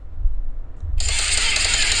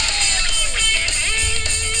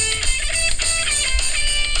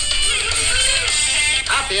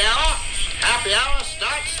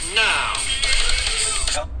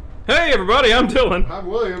Hey everybody, I'm Dylan. I'm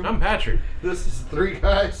William. I'm Patrick. This is Three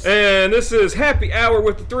Guys. And this is Happy Hour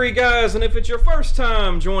with the Three Guys. And if it's your first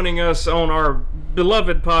time joining us on our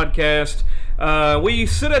beloved podcast, we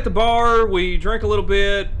sit at the bar, we drink a little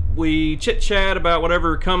bit, we chit-chat about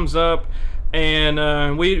whatever comes up,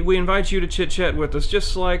 and we invite you to chit-chat with us,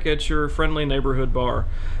 just like at your friendly neighborhood bar.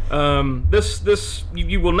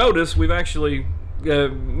 You will notice we've actually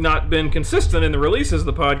not been consistent in the releases of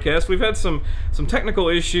the podcast. We've had some technical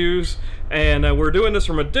issues, and we're doing this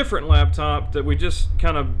from a different laptop that we just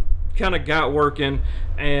kind of got working.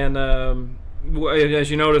 And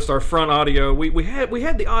as you noticed, our front audio, we had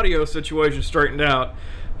the audio situation straightened out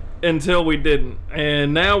until we didn't,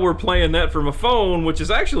 and now we're playing that from a phone, which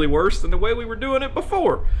is actually worse than the way we were doing it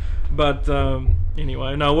before. But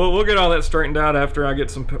anyway, no, we'll get all that straightened out after I get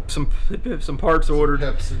some parts ordered.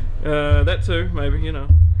 That too, maybe, you know.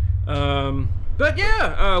 But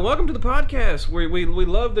yeah, welcome to the podcast. We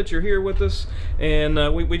love that you're here with us, and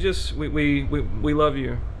we love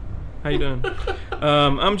you. How you doing?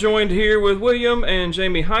 I'm joined here with William and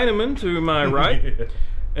Jamie Heineman to my right.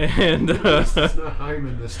 And it's not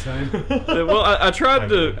Hyman this time. Well, I tried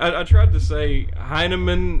to say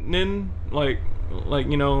Heineman, like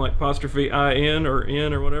you know, like apostrophe I-N or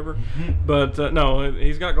N or whatever. But no,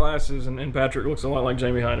 he's got glasses, and Patrick looks a lot like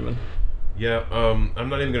Jamie Heineman. Yeah, I'm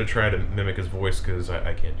not even going to try to mimic his voice because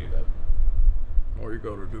I can't do that. All you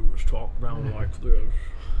got to do is talk down like this.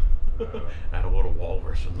 Add a little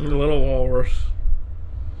walrus in there. A little walrus.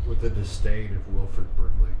 With the disdain of Wilford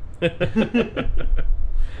Brimley.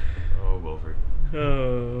 Oh, Wilford.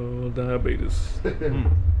 Oh, diabetes.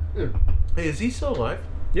 Hey, is he still alive?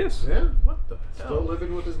 Yes. Yeah. What the hell? Still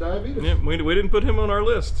living with his diabetes. Yeah, we didn't put him on our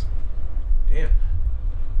list. Damn.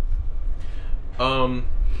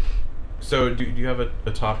 So do you have a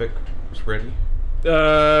topic ready?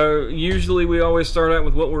 Usually we always start out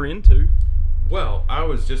with what we're into. Well, I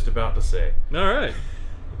was just about to say. All right.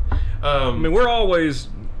 I mean,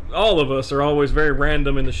 all of us are always very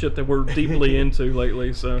random in the shit that we're deeply into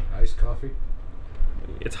lately, so. Iced coffee.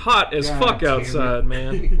 It's hot as fuck outside,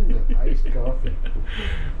 man. Iced coffee.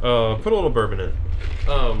 Put a little bourbon in.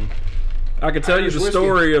 I could tell you the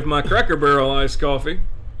story of my Cracker Barrel iced coffee.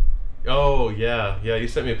 Oh, yeah. Yeah, you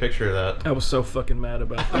sent me a picture of that. I was so fucking mad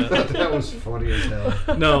about I thought that. that was funny as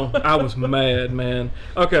hell. No, I was mad, man.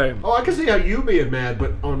 Okay. Oh, I can see how you being mad,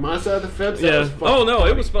 but on my side of the fence, that was fucking Oh, no,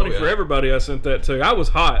 funny. it was funny for everybody I sent that to. I was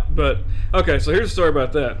hot, but... Okay, so here's a story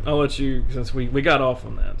about that. I'll let you, since we got off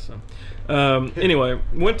on that, so... anyway,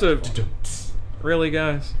 went to... Really,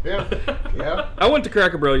 guys? Yeah. Yeah. I went to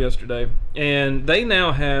Cracker Barrel yesterday, and they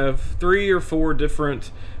now have 3 or 4 different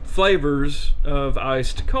flavors of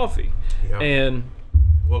iced coffee. Yeah. And...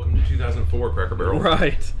 Welcome to 2004 Cracker Barrel.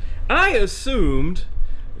 Right. I assumed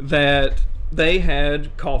that they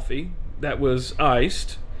had coffee that was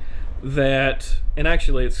iced, and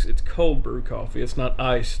actually it's cold brew coffee. It's not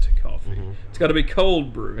iced coffee. Mm-hmm. It's got to be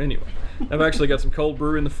cold brew. Anyway, I've actually got some cold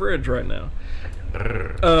brew in the fridge right now.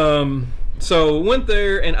 So went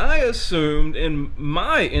there, and I assumed, in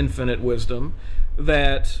my infinite wisdom,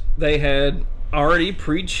 that they had already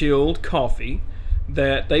pre-chilled coffee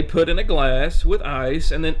that they put in a glass with ice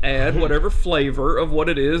and then add whatever flavor of what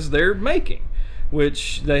it is they're making,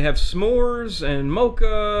 which they have s'mores and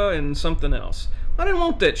mocha and something else. I didn't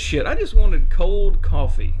want that shit. I just wanted cold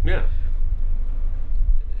coffee. Yeah.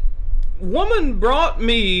 Woman brought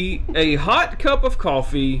me a hot cup of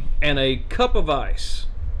coffee and a cup of ice.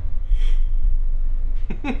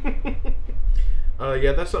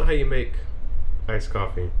 Yeah, that's not how you make iced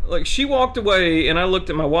coffee. Like, she walked away, and I looked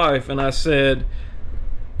at my wife, and I said,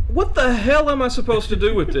 what the hell am I supposed to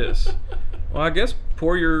do with this? Well, I guess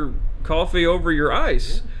pour your coffee over your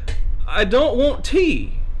ice. I don't want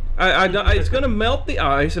tea. It's going to melt the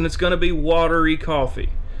ice, and it's going to be watery coffee.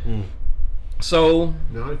 Mm. So...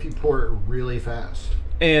 Not if you pour it really fast.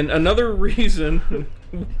 And another reason...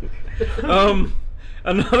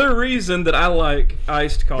 Another reason that I like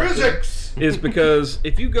iced coffee Physics! is because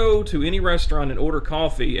if you go to any restaurant and order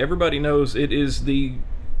coffee, everybody knows it is the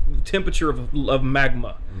temperature of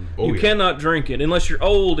magma. Oh, you cannot drink it unless you're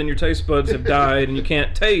old and your taste buds have died and you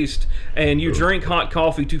can't taste, and you drink hot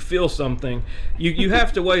coffee to feel something. You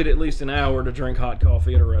have to wait at least an hour to drink hot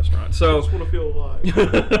coffee at a restaurant. So I just want to feel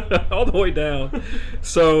alive. all the way down.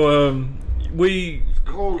 So we... It's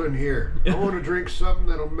cold in here. I want to drink something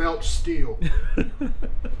that'll melt steel.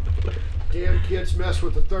 Damn kids mess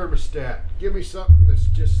with the thermostat. Give me something that's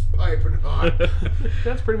just piping hot.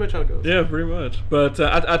 That's pretty much how it goes. Yeah, pretty much. But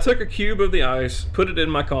I took a cube of the ice, put it in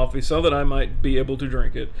my coffee so that I might be able to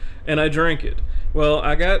drink it, and I drank it. Well,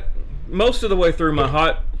 I got most of the way through my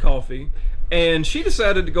hot coffee, And she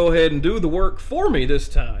decided to go ahead and do the work for me this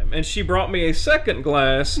time. And she brought me a second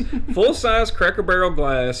glass, full-size Cracker Barrel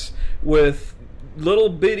glass with little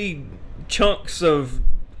bitty chunks of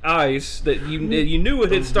ice that you knew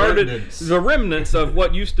it had started. Remnants. The remnants of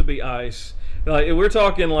what used to be ice. Like, we're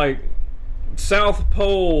talking like South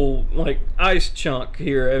Pole like ice chunk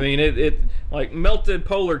here. I mean, it like melted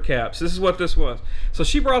polar caps. This is what this was. So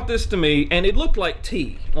she brought this to me, and it looked like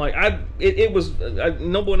tea. Like it was.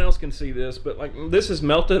 No one else can see this, but like this is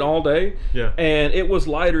melted all day. Yeah. And it was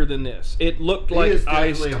lighter than this. It looked He like is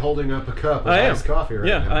iced. definitely holding up a cup of I am. iced coffee right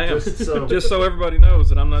Yeah, now. I am. Just Just so everybody knows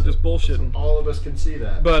that I'm not just bullshitting. all of us can see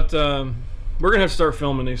that. But we're going to have to start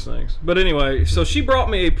filming these things. But anyway, so she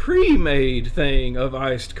brought me a pre-made thing of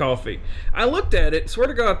iced coffee. I looked at it, swear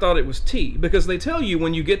to God, I thought it was tea. Because they tell you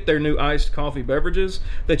when you get their new iced coffee beverages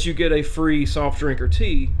that you get a free soft drink or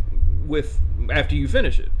tea after you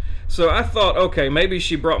finish it. So I thought, okay, maybe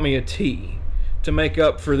she brought me a tea to make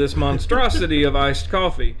up for this monstrosity of iced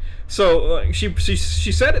coffee. So she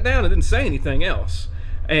set it down and didn't say anything else.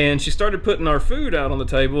 And she started putting our food out on the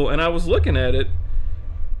table, and I was looking at it.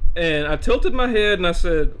 And I tilted my head and I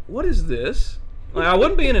said, "What is this?" Like, I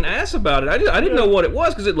wasn't being an ass about it. I didn't know what it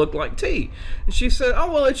was because it looked like tea. And she said,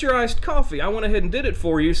 "Oh, well, it's your iced coffee. I went ahead and did it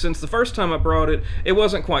for you since the first time I brought it, it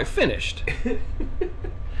wasn't quite finished."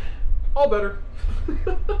 All better.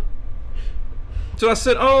 So I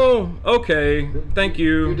said, "Oh, okay. Thank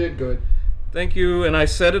you. You did good. Thank you." And I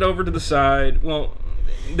set it over to the side. Well,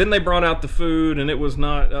 then they brought out the food, and it was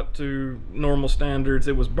not up to normal standards.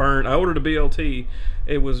 It was burnt. I ordered a BLT.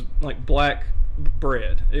 It was like black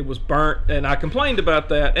bread. It was burnt, and I complained about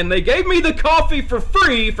that. And they gave me the coffee for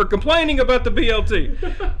free for complaining about the BLT.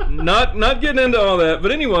 Not getting into all that.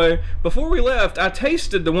 But anyway, before we left, I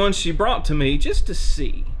tasted the one she brought to me just to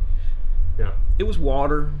see. Yeah. It was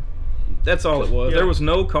water. That's all it was. Yeah. There was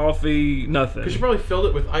no coffee, nothing. Because you probably filled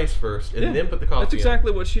it with ice first and Yeah, then put the coffee That's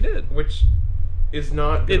exactly what she did. in. Which is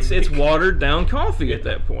not gonna It's make- watered down coffee at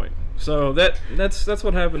that point. So that's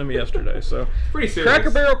what happened to me yesterday. So pretty serious. Cracker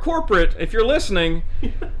Barrel Corporate, if you're listening,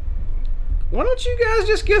 why don't you guys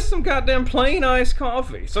just get some goddamn plain iced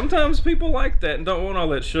coffee? Sometimes people like that and don't want all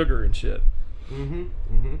that sugar and shit.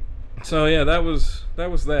 So yeah, that was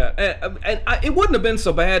that. And it wouldn't have been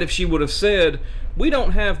so bad if she would have said, "We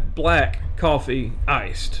don't have black coffee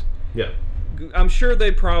iced." Yeah. I'm sure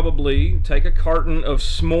they'd probably take a carton of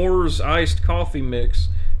S'mores iced coffee mix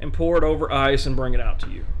and pour it over ice and bring it out to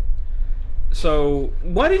you. So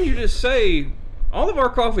why didn't you just say, all of our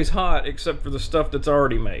coffee's hot except for the stuff that's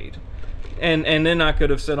already made? And then I could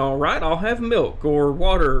have said, all right, I'll have milk or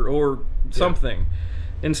water or something.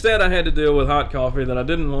 Instead, I had to deal with hot coffee that I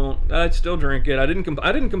didn't want. I'd still drink it. I didn't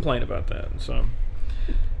complain about that. So,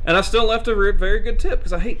 and I still left a very good tip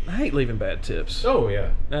because I hate leaving bad tips. Oh yeah.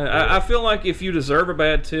 I feel like if you deserve a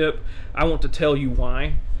bad tip, I want to tell you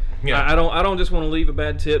why. Yeah. I don't just want to leave a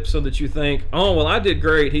bad tip so that you think, oh well, I did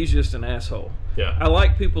great. He's just an asshole. Yeah. I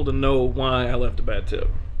like people to know why I left a bad tip.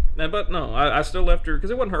 But no, I still left her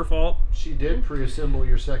because it wasn't her fault. She did pre-assemble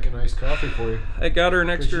your second iced coffee for you. It got her an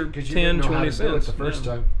extra 10, 20 do it cents. the first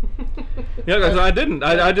time. Yeah, because I didn't.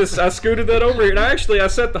 I scooted that over here. And I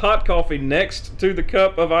set the hot coffee next to the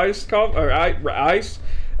cup of iced coffee or ice,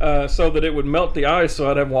 so that it would melt the ice,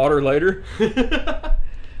 so I'd have water later.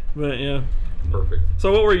 But yeah. Perfect.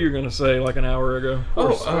 So what were you gonna say like an hour ago?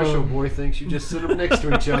 Poor special boy thinks you just sit them next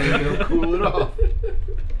to each other and it'll cool it off.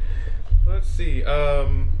 Let's see.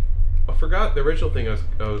 I forgot the original thing I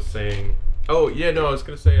was saying. Oh yeah, no, I was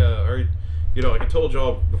gonna say. Like I told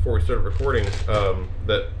y'all before we started recording,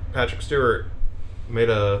 that Patrick Stewart made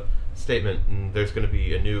a statement, and there's gonna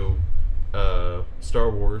be a new Star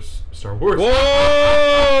Wars.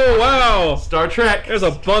 Whoa! Wow! Star Trek. There's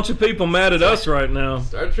a bunch of people mad at us right now.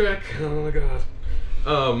 Star Trek. Oh my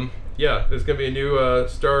god. Yeah, there's gonna be a new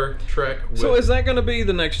Star Trek. So is that going to be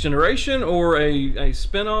the next generation, or a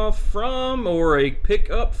spin-off from, or a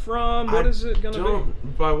pick-up from? What is it going to be?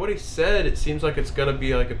 By what he said, it seems like it's gonna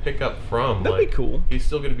be like a pickup from. That'd be cool. He's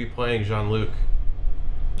still gonna be playing Jean-Luc.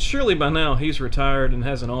 Surely by now he's retired and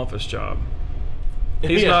has an office job.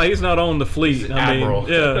 He's Yeah. He's not on the fleet. He's an admiral.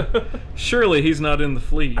 Yeah. Surely he's not in the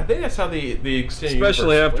fleet. I think that's how the extended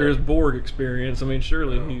Especially universe after his went. Borg experience. I mean,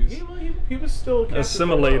 surely he's. He was still Captain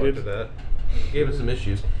assimilated. Philip after that. Gave us some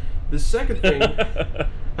issues. The second thing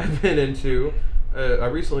I've been into, I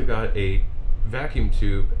recently got a vacuum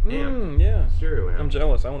tube amp, Yeah. stereo amp. I'm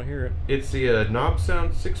jealous. I want to hear it. It's the Knob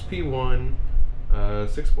Sound 6P1,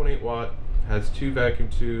 6.8 watt, has two vacuum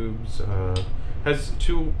tubes, has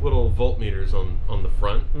two little voltmeters on the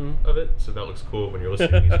front of it, so that looks cool when you're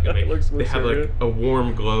listening to music. And Looks they have so like good. a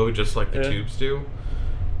warm glow just like the Yeah. tubes do.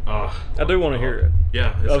 I do want to hear it.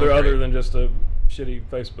 Yeah. it sounds Other great. than just a shitty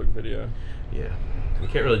Facebook video. Yeah. You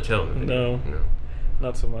can't really tell. in the video. No.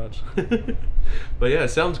 Not so much. But yeah, it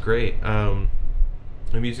sounds great. I'm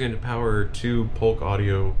using it to power 2 Polk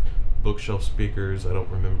Audio bookshelf speakers. I don't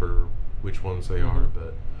remember which ones they are,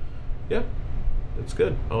 but yeah, it's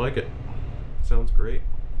good. I like it. Sounds great.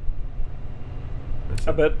 That's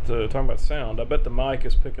I it. bet, talking about sound, I bet the mic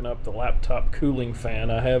is picking up the laptop cooling fan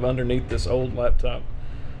I have underneath this old laptop.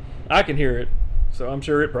 I can hear it, so I'm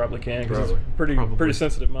sure it probably can, because it's Probably. pretty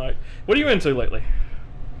sensitive mic. What are you into lately?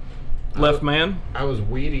 Left man? I was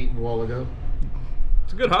weed eating a while ago.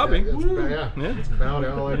 It's a good hobby. Yeah, Yeah. that's about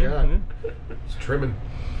all I got. Yeah. It's trimming.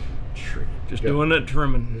 Just Yeah. doing that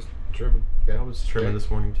trimming. Just trimming. I was trimming this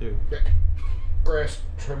morning too. Yeah. Grass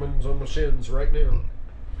trimmings on my shins right now.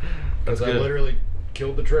 That's Because I good. literally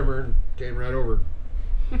killed the trimmer and came right over.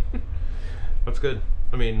 That's good.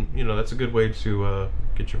 I mean, that's a good way to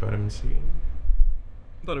get your vitamin C.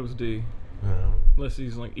 I thought it was D. Um, Unless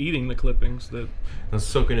he's like eating the clippings, that That's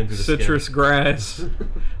soaking into the citrus skin. grass,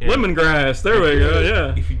 Yeah. lemongrass. There we go.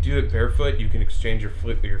 Yeah. If you do it barefoot, you can exchange your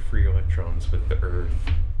free electrons with the earth.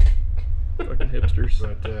 Fucking hipsters.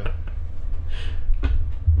 But,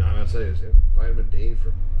 no, I'd say it's vitamin D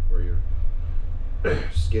from where your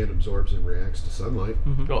skin absorbs and reacts to sunlight.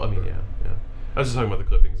 Mhm. Well, I mean, yeah. I was just talking about the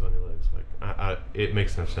clippings on your legs. Like, it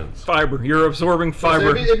makes no sense. Fiber. You're absorbing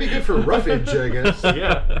fiber. It'd be good for roughage, I guess.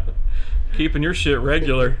 Yeah. Keeping your shit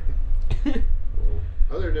regular.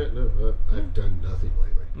 Other than that, no, I've done nothing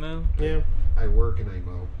lately. No. Yeah. I work and I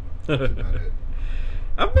mow. That's about it.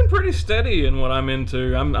 I've been pretty steady in what I'm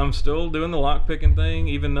into. I'm still doing the lock picking thing,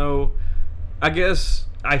 even though I guess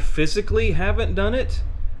I physically haven't done it.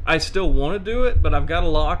 I still want to do it, but I've got a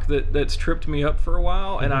lock that's tripped me up for a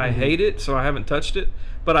while, and I hate it, so I haven't touched it.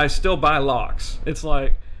 But I still buy locks. It's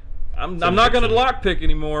like I'm not going to lock pick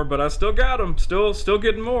anymore, but I still got them. Still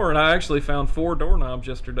getting more, and I actually found 4 doorknobs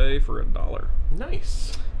yesterday for $1.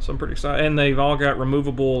 Nice. So I'm pretty excited, and they've all got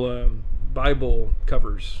removable Bible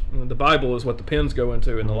covers. The Bible is what the pins go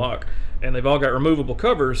into in the lock, and they've all got removable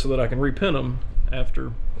covers so that I can repin them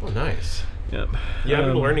after. Oh, nice. Yep. Yeah, I've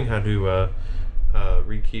been learning how to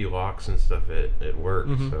rekey locks and stuff at work.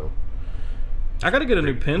 So I got to get a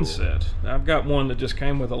new Pretty pin cool. set. I've got one that just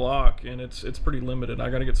came with a lock, and it's pretty limited. I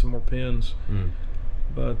got to get some more pins,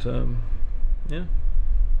 but yeah.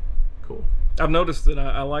 Cool. I've noticed that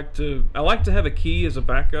I like to have a key as a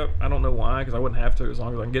backup. I don't know why, because I wouldn't have to as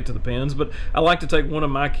long as I can get to the pins. But I like to take one of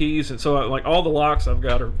my keys, and so like all the locks I've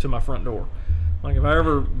got are to my front door. Like if I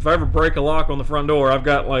ever break a lock on the front door, I've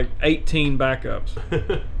got like 18 backups,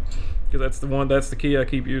 because that's the key I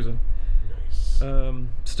keep using. Nice.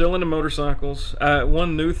 Still into motorcycles.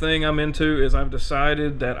 One new thing I'm into is I've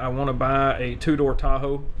decided that I want to buy a 2-door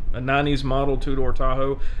Tahoe, a 90s model 2-door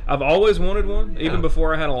Tahoe. I've always wanted one. Yeah. Even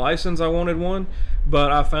before I had a license, I wanted one.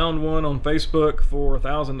 But I found one on Facebook for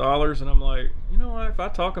 $1,000, and I'm like, you know what? If I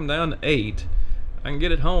talk them down to 8, I can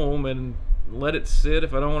get it home and let it sit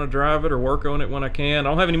if I don't want to drive it or work on it when I can. I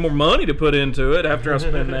don't have any more money to put into it after I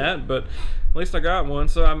spend that, but at least I got one.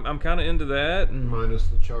 So I'm kind of into that. And Minus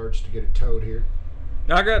the charge to get it towed here.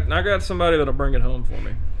 I got somebody that'll bring it home for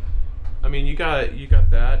me. I mean, you got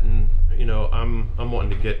that, and I'm wanting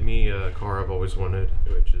to get me a car I've always wanted,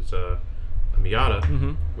 which is a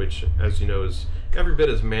Miata, which, as you know, is every bit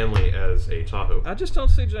as manly as a Tahoe. I just don't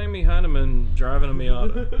see Jamie Heineman driving a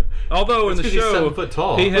Miata. Although in the That's 'cause he's show, 7 foot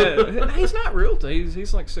tall. he had he's not real.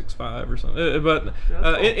 He's like 6'5" or something. But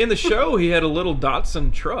in the show, he had a little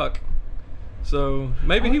Datsun truck. So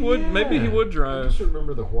maybe he would I drive. just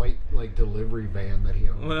remember the white delivery van that he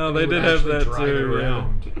owned. Well, And they he would did have actually that drive it too, yeah.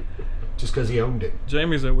 around just because he owned it.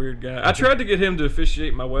 Jamie's a weird guy. I tried to get him to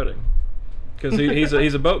officiate my wedding because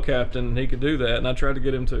he's a boat captain and he could do that, and I tried to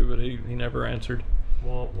get him to, but he never answered.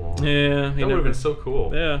 Wah, wah. Yeah, That would have been so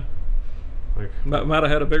cool. Yeah, Like, might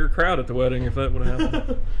have had a bigger crowd at the wedding if that would have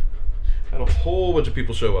happened. had a whole bunch of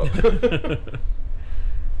people show up. Are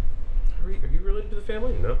you related to the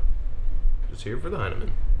family? No. Just here for the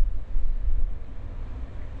Heineman.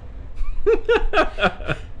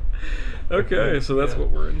 Okay, so that's what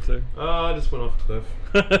we're into. I just went off a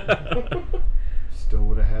cliff. Still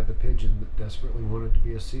would have had the pigeon that desperately wanted to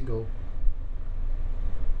be a seagull.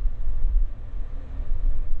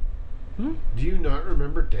 Hmm? Do you not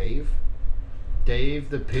remember Dave? Dave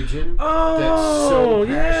the pigeon Oh, that so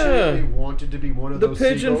yeah. passionately wanted to be one of The those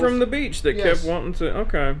pigeon seagulls? from the beach that Yes. kept wanting to.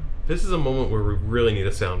 Okay. This is a moment where we really need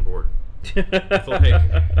a soundboard. It's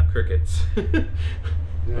like crickets.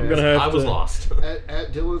 Yes. gonna have I was to- lost.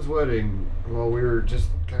 At Dylan's wedding, while we were just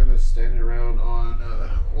kind of standing around on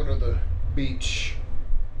one of the beach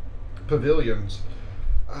pavilions,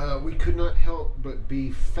 we could not help but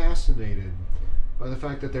be fascinated by the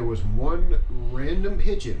fact that there was one random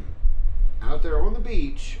pigeon out there on the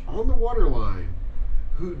beach, on the waterline,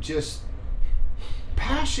 who just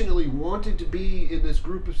passionately wanted to be in this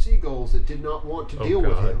group of seagulls that did not want to deal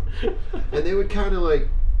with him. And they would kind of like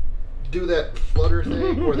do that flutter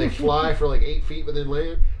thing where they fly for like 8 feet but then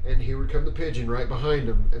land, and here would come the pigeon right behind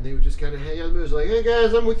them, and they would just kind of hang on. It was like, hey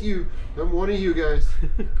guys, I'm with you. I'm one of you guys.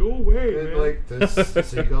 Go away, And man. like the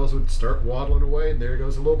seagulls would start waddling away, and there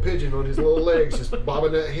goes a little pigeon on his little legs, just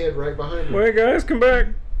bobbing that head right behind him. Wait, guys, come back.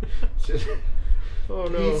 Oh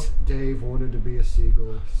no. Dave wanted to be a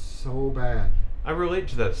seagull so bad. I relate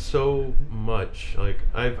to that so much. Like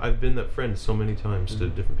I've been that friend so many times to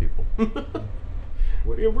different people.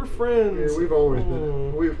 Yeah, we're friends. Yeah, we've always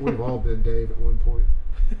been. We've all been Dave at one point.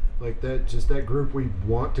 Like that, just that group we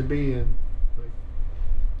want to be in. Like,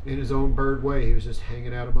 in his own bird way, he was just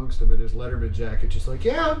hanging out amongst them in his Letterman jacket, just like,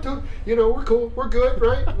 yeah, we're cool, we're good,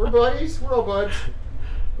 right? We're buddies, we're all buds,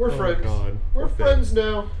 we're friends. God. We're Poor friends thing.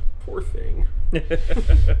 now. Poor thing.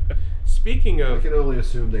 Speaking I of can only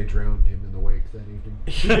assume they drowned him in the wake that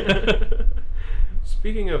evening.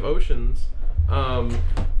 speaking of oceans, I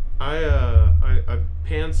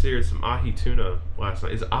pan-seared some ahi tuna last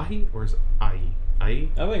night. Is it ahi or is it ahi?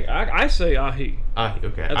 Ahi? I think I say ahi. Ahi.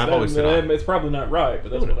 Okay. That's I've always said ahi. It's probably not right,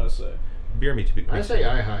 but that's Who what I knows? say. Beer me to be. I say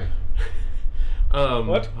aye hi.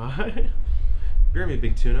 What? Beer me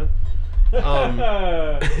big tuna.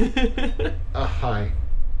 A hi.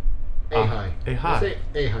 A hi. A hi. I say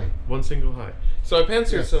a hi. One single high. So I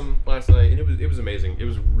pan-seared Yes. some last night, and it was amazing. It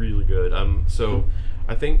was really good. So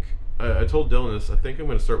I think I told Dylan this. I think I'm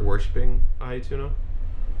going to start worshiping ahi tuna.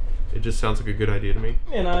 It just sounds like a good idea to me.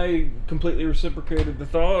 And I completely reciprocated the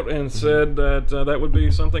thought and said that that would be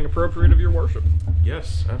something appropriate of your worship.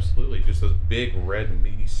 Yes, absolutely. Just those big red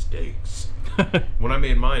meaty steaks. When I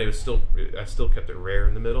made mine, I still kept it rare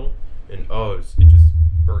in the middle, and it just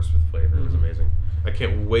burst with flavor. It was amazing. I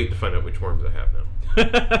can't wait to find out which worms I have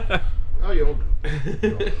now. Oh, you'll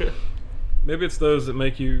know. Maybe it's those that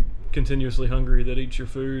make you continuously hungry that eat your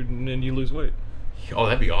food and then you lose weight. Oh,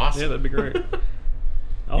 that'd be awesome. Yeah, that'd be great.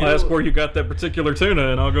 I'll You know- ask where you got that particular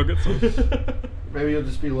tuna and I'll go get some. Maybe you'll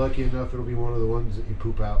just be lucky enough it'll be one of the ones that you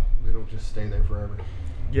poop out. They don't just stay there forever.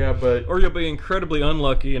 Yeah, but Or you'll be incredibly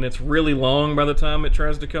unlucky and it's really long by the time it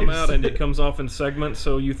tries to come out and it comes off in segments,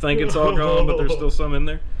 so you think it's all gone, but there's still some in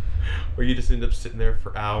there. or you just end up sitting there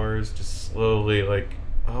for hours, just slowly like,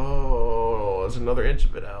 oh, there's another inch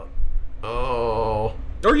of it out. Oh.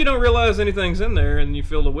 Or you don't realize anything's in there and you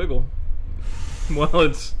feel the wiggle while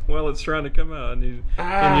it's trying to come out, and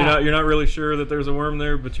you're not really sure that there's a worm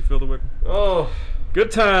there, but you feel the wiggle. Oh. Good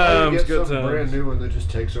Or times, you get good some brand times. new one that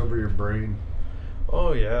just takes over your brain.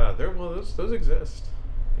 Oh yeah. Those exist.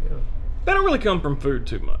 Yeah. They don't really come from food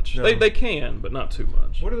too much. No. They can, but not too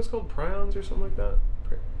much. What are those called? Prions or something like that?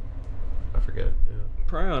 I forget. Yeah.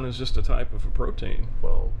 Prion is just a type of a protein.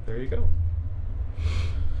 Well, there you go.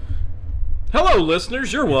 Hello,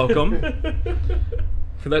 listeners. You're welcome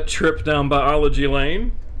for that trip down biology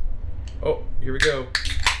lane. Oh, here we go.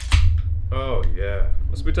 Oh yeah.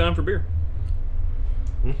 Must be time for beer.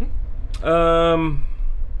 Mm-hmm.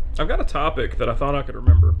 I've got a topic that I thought I could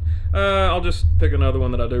remember. I'll just pick another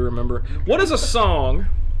one that I do remember. What is a song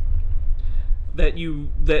that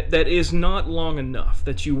that is not long enough,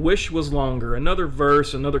 that you wish was longer? Another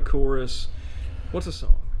verse, another chorus. What's a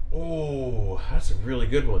song? Oh, that's a really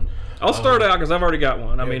good one. I'll start out because I've already got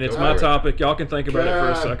one. I Yeah, mean, it's go my for it. topic. Y'all can think about it for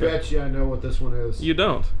a I second. bet you I know what this one is. You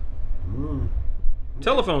don't.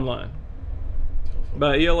 Telephone Line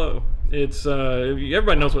by ELO. It's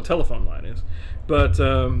everybody knows what Telephone Line is, but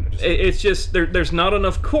it's just there's not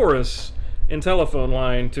enough chorus in Telephone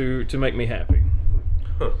Line to make me happy.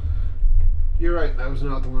 Huh. You're right. That was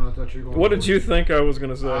not the one I thought you were going What with. did you think I was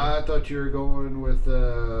gonna say? I thought you were going with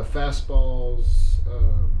Fastballs.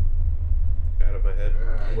 Out of my head.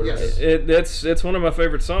 What is Yes. it? It's one of my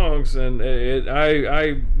favorite songs, and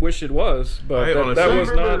I wish it was, but I that honestly-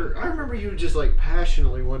 was not. I remember you just like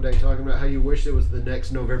passionately one day talking about how you wish it was the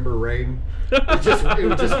next November Rain. It would just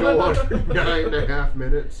go on for 9.5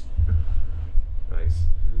 minutes. Nice.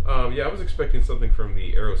 Yeah, I was expecting something from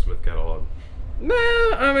the Aerosmith catalog. Nah,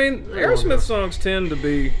 I mean Aerosmith songs tend to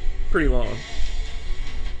be pretty long.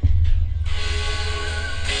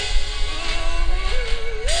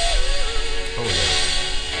 Oh yeah.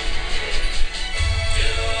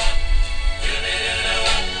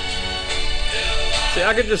 See,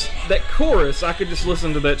 that chorus, I could just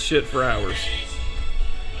listen to that shit for hours.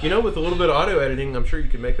 You know, with a little bit of audio editing, I'm sure you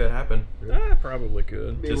could make that happen. I probably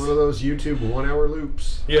could. Be one of those YouTube 1 hour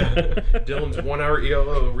loops. Yeah, Dylan's 1 hour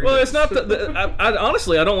ELO. Remix. Well, it's not I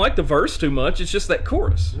honestly, I don't like the verse too much. It's just that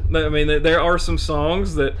chorus. I mean, there are some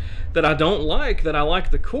songs that I don't like that I like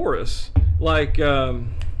the chorus. Like, Yeah.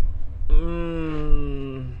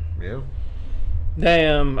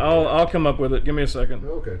 damn, I'll come up with it. Give me a second.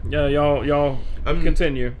 Okay. Yeah, y'all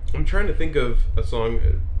continue. I'm trying to think of a song.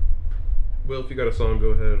 Will, if you got a song, go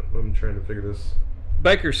ahead. I'm trying to figure this.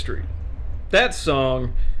 Baker Street. That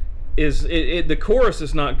song is the chorus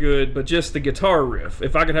is not good, but just the guitar riff.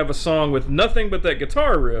 If I could have a song with nothing but that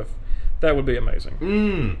guitar riff, that would be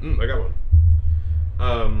amazing. I got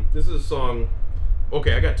one. This is a song.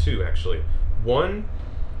 Okay, I got two actually. One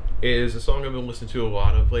is a song I've been listening to a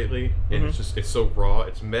lot of lately, and it's so raw.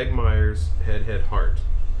 It's Meg Myers' Head Heart.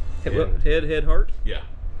 Head Heart. Yeah,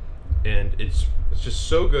 and it's just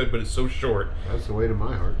so good, but it's so short. That's the way to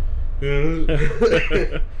my heart. And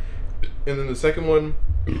then the second one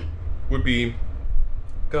would be,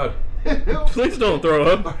 God, Please don't throw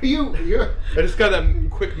up. Are you? I just got that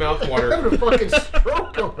quick mouth I'm water. having a fucking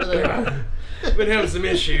stroke over there. I've been having some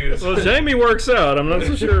issues. Well, Jamie works out. I'm not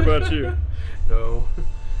so sure about you. No.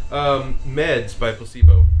 Meds by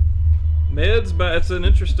Placebo. Meds, but it's an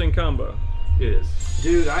interesting combo. It is.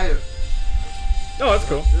 Dude, I have. Oh, that's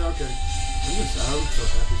cool. Yeah, okay. I'm so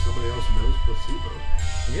happy somebody else knows placebo.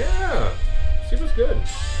 Yeah. Placebo's good.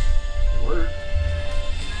 It worked.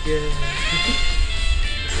 Yeah.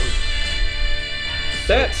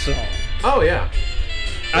 That song. Oh yeah.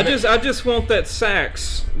 I just want that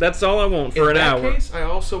sax. That's all I want for In an hour. that case, I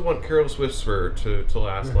also want Careless Whisper to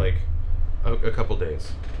last like a couple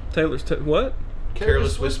days. What?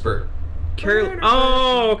 Careless Whisper.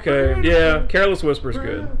 Oh, okay. Yeah, Careless Whisper's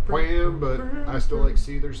good. Wham, but I still like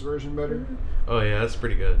Seether's version better. Oh yeah, that's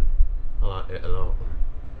pretty good. A lot.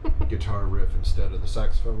 Guitar riff instead of the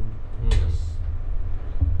saxophone.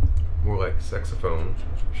 More like saxophone.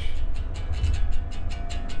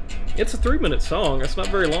 It's a 3-minute song. That's not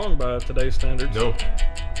very long by today's standards. No.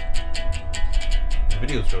 The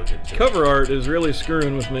video's really good too. Cover art is really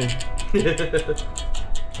screwing with me. That's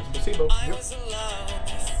Placebo. I was alone,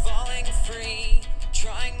 falling free,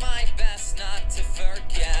 trying my best not to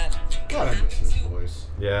forget. God, I miss his voice.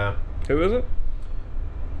 Yeah. Who is it?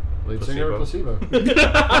 Lead singer of Placebo.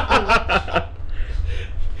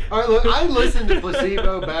 I listened to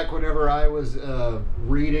Placebo back whenever I was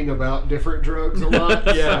reading about different drugs a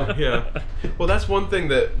lot. Yeah, so. yeah. Well, that's one thing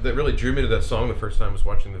that really drew me to that song the first time was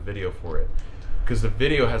watching the video for it, because the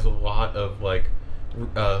video has a lot of like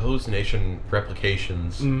hallucination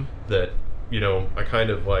replications that I kind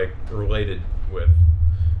of like related with.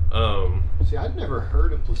 See, I'd never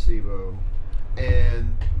heard of Placebo,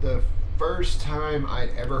 and the first time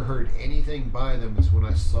I'd ever heard anything by them is when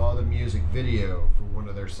I saw the music video for one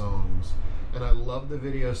of their songs, and I loved the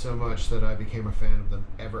video so much that I became a fan of them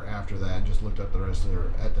ever after that, and just looked up the rest of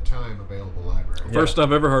their, at the time, available library. First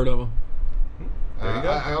I've ever heard of them. There you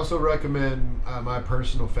go. I also recommend my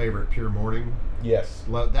personal favorite, Pure Morning. Yes.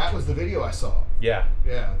 That was the video I saw. Yeah.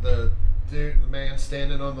 Yeah, the man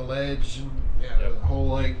standing on the ledge, and Yep. the whole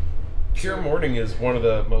like. Pure Morning is one of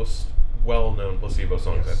the most well-known Placebo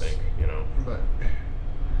songs, I think. But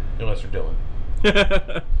Unless you're Dylan.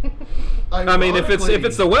 I mean, if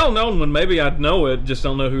it's the well-known one, maybe I'd know it. Just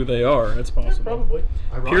don't know who they are. It's possible. Probably.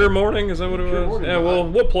 Pure Morning, is that what it Pure was? Morning, Yeah,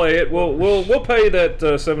 we'll play it. We'll pay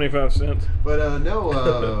that 75 cents. But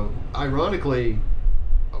no, ironically,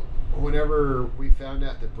 whenever we found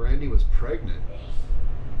out that Brandy was pregnant,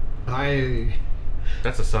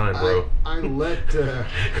 That's a sign, bro.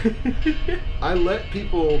 I let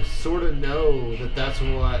people sort of know that that's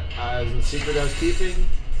what as a secret I was keeping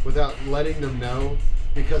without letting them know,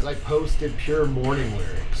 because I posted Pure Morning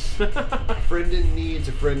lyrics. A friend in need's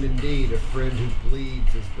a friend indeed. A friend who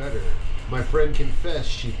bleeds is better. My friend confessed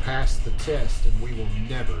she passed the test, and we will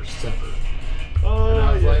never sever. Oh, And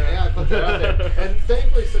I was like, yeah, I put that out there. And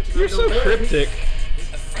thankfully, such a You're so cryptic.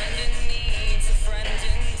 A friend in need's a friend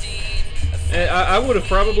indeed. A friend I would have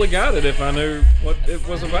probably got it if I knew what it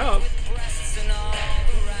was about. with breasts and all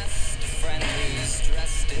the rest. A friend who's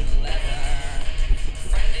dressed in leather. A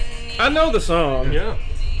friend in need. I know the song. Yeah.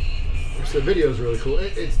 The video's really cool.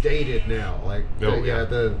 It's dated now. Like, Oh, yeah.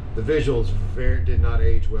 the visuals did not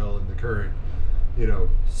age well in the current,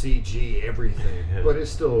 CG everything. Yeah. But it's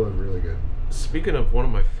still really good. Speaking of one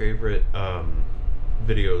of my favorite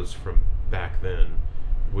videos from back then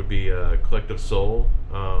would be Collective Soul.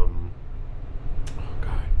 Oh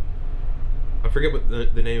God, I forget what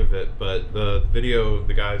the name of it, but the video,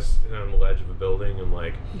 the guy's on the ledge of a building and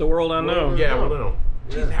like The World I Know. yeah, well, no,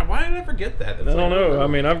 Jeez, why did I forget that? That's I don't know. I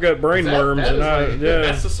mean, I've got brain That- worms, that and is like-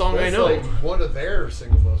 That's the song I That's know. like one of their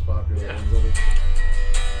single most popular Yeah. ones.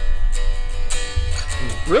 I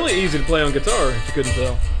mean, really easy to play on guitar, if you couldn't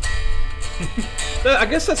tell. I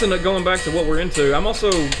guess that's going back to what we're into. I'm also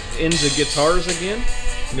into guitars again.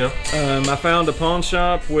 No. I found a pawn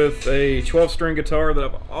shop with a 12-string guitar that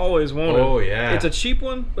I've always wanted. Oh, yeah. It's a cheap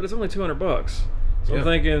one, but it's only $200. So Yeah. I'm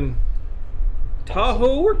thinking,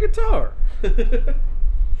 Tahoe or guitar?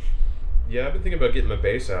 Yeah, I've been thinking about getting my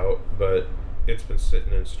bass out, but it's been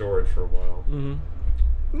sitting in storage for a while.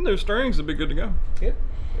 Mm-hmm. New strings would be good to go. Yeah,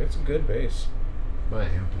 it's a good bass. my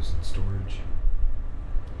amp is in storage.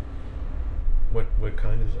 What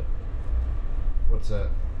kind is it? What's that?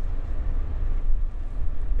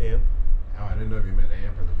 Amp. Oh, I didn't know if you meant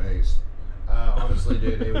amp or the bass. Honestly,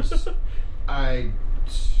 dude, it was. Fuck, I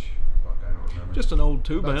don't remember. Just an old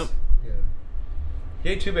tube That's- amp. Yeah.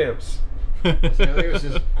 Yay, tube amps. I think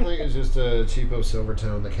it was just a cheapo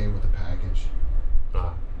Silvertone that came with the package.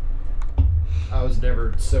 Ah. I was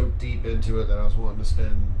never so deep into it that I was wanting to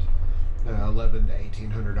spend $1,100 to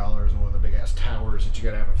 $1,800 on one of the big ass towers that you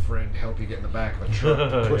got to have a friend help you get in the back of a truck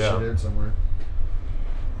to push Yeah. it in somewhere.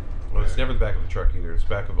 Well, it's never the back of a truck either. It's the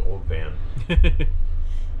back of an old van. A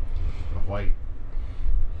white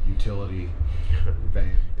utility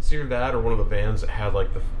van. It's either that or one of the vans that had like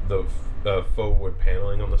the faux wood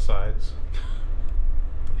paneling on the sides.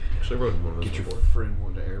 Actually, I rode in one of those Get your before. friend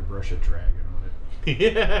one to airbrush a dragon on it.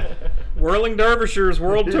 Yeah. Whirling Dervishers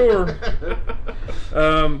World Tour.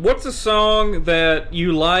 What's a song that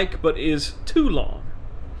you like but is too long?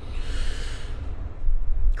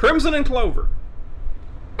 Crimson and Clover.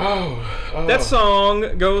 Oh. That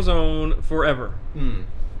song goes on forever.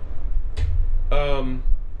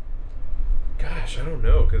 Gosh, I don't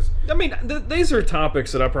know, because I mean, these are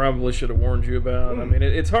topics that I probably should have warned you about. I mean,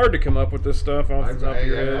 it's hard to come up with this stuff off the top of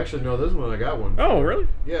your head. Actually, no, this one I got one. Oh, for. really?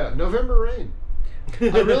 Yeah, November Rain. I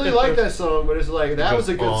really like that song, but it's like, that was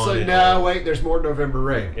a good on song. and No, on. wait, there's more November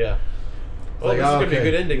Rain. Yeah. Well, Like, this is going to be a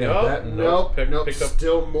okay, good ending. yeah, Oh, that- nope. nope, Picked up.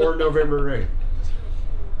 still more November Rain.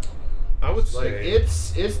 I would Like, say.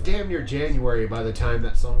 it's damn near January by the time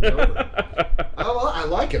that song's over. I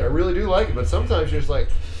like it. I really do like it, but sometimes you're just like,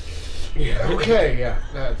 yeah, okay, yeah.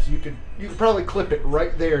 You could probably clip it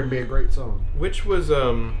right there and be a great song. Which was,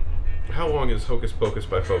 how long is Hocus Pocus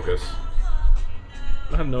by Focus?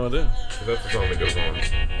 I have no idea. 'Cause that's the song that goes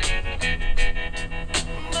on.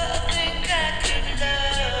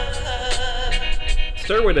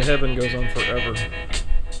 Stairway to Heaven goes on forever.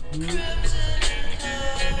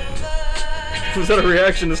 Was that a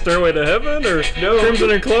reaction to Stairway to Heaven, or No.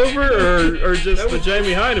 Crimson and Clover, or just That the was-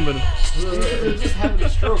 Jamie Heineman? They're just having a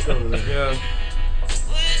stroke over there. Yeah.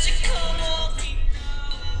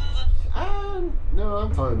 No,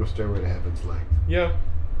 I'm fine with Stairway to Heaven's length. Yeah.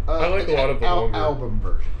 I like a lot of the longer- album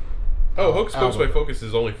version. Oh, Hocus Pocus by Album. Focus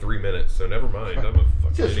is only 3 minutes, so never mind. I'm a It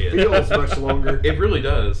fucking just idiot. feels much longer. It really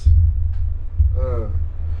does. Uh,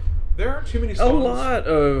 There aren't too many A songs. lot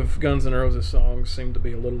of Guns N' Roses songs seem to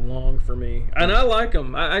be a little long for me, and I like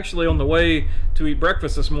them. I actually, on the way to eat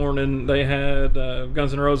breakfast this morning, they had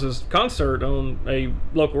Guns N' Roses concert on a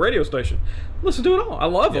local radio station. Listen to it all. I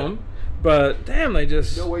love Yeah. them, but damn, they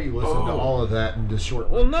just. no way you listen to Oh. all of that in just short.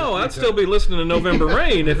 Well, no, I'd still be listening to November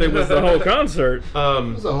Rain if it was the whole concert.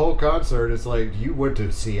 It was a whole concert. It's like you went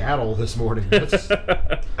to Seattle this morning. That's,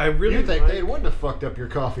 I really you think like, they wouldn't have fucked up your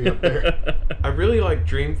coffee up there? I really like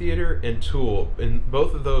Dream Theater and Tool, and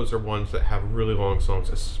both of those are ones that have really long songs,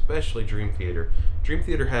 especially Dream Theater. Dream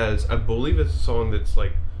Theater has, I believe, a song that's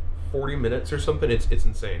like 40 minutes or something. It's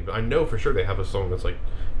insane, but I know for sure they have a song that's like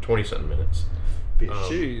 20-something minutes.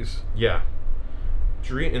 Jeez. Yeah.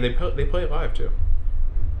 Dream, and they play it live too.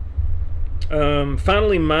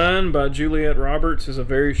 Finally Mine by Juliet Roberts is a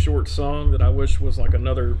very short song that I wish was like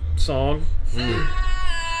another song.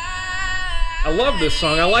 I love this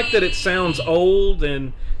song. I like that it sounds old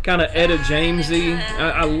and kind of Etta Jamesy.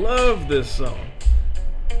 I love this song.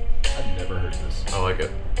 I've never heard this. I like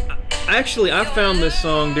it. Actually, I found this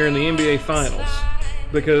song during the NBA Finals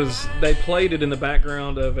because they played it in the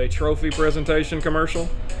background of a trophy presentation commercial,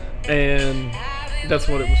 and that's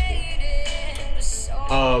what it was for.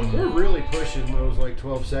 They're really pushing those like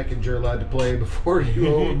 12 seconds you're allowed to play before you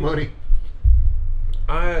owe them money.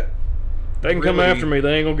 They can come Really? after me.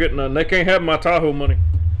 They ain't gonna get none. They can't have my Tahoe money.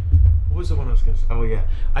 What was the one I was gonna say? Oh yeah,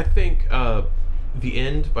 I think "The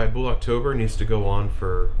End" by Bull October needs to go on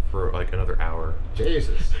for like another hour.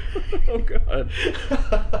 Jesus. Oh God.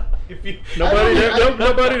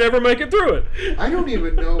 Nobody'd ever make it through it. I don't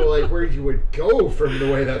even know like where you would go from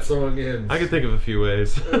the way that song ends. I can think of a few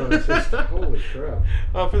ways. Oh, it's just holy crap.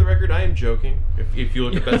 For the record, I am joking. If you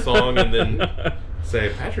look at that song and then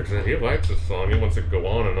say, Patrick said he likes this song, he wants to go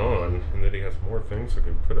on, and then he has more things he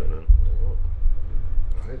can put in it.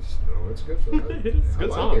 It's good for that. It's a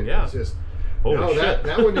good song, yeah. It's just, Holy shit.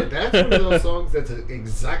 that's one of those songs that's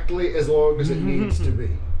exactly as long as it needs to be.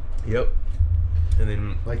 Yep. And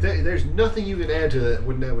then Like there's nothing you can add to that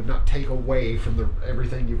would not take away from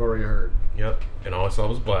everything you've already heard. yep. And all I saw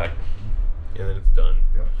was black. And then it's done.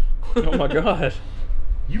 Yep. Oh my god.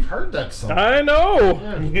 You've heard that song. I know.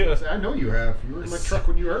 Yeah, I know you have. You were in my truck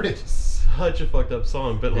when you heard it. Such a fucked up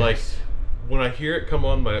song, but like Yes. when I hear it come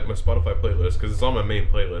on my Spotify playlist, because it's on my main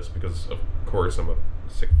playlist, because of course I'm a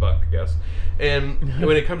sick fuck, I guess. And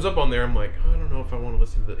when it comes up on there, I'm like, I don't know if I want to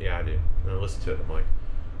listen to it. Yeah, I do. And I listen to it. I'm like,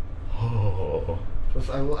 oh. Plus,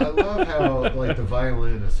 I love how like the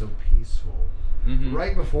violin is so peaceful. Mm-hmm.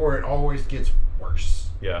 Right before it always gets worse.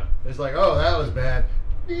 Yeah. It's like, oh, that was bad.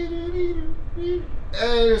 And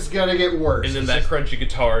it's gonna get worse. And then It's that just- crunchy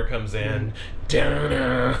guitar comes in.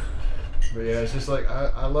 Da-da. But yeah, it's just like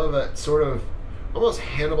I love that sort of almost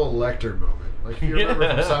Hannibal Lecter moment. Like if you remember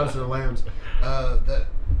from Silence of the Lambs, that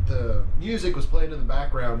the music was playing in the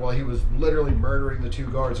background while he was literally murdering the two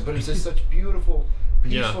guards. But it's just such beautiful,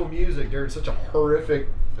 peaceful music during such a horrific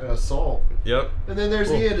assault. Yep. And then there's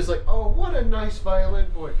Cool. the end. It's like, oh, what a nice violin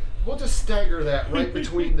boy. We'll just stagger that right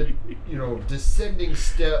between the descending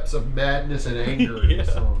steps of madness and anger in Yeah.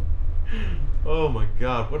 the song. Oh my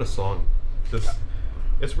god, what a song. Just,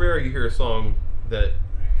 it's rare you hear a song that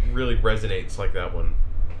really resonates like that one.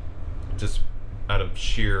 Just out of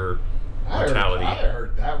sheer mortality. I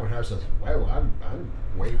heard that one. I was like, wow, I'm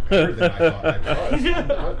way better than I thought I was.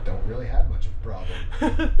 I don't really have much of a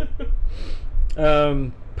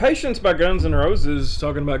problem. Patience by Guns N' Roses,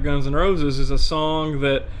 talking about Guns N' Roses, is a song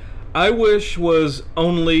that I wish was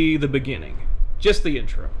only the beginning. Just the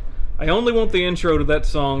intro. I only want the intro to that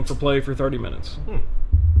song for play for 30 minutes.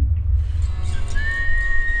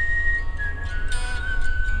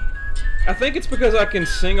 I think it's because I can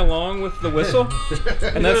sing along with the whistle,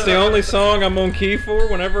 and that's the only song I'm on key for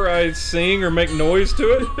whenever I sing or make noise to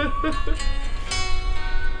it.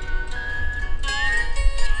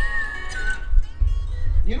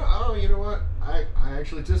 You know what? I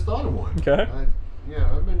actually just thought of one. Okay.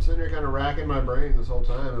 I've been sitting there kind of racking my brain this whole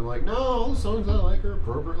time. I'm like, no, all the songs I like are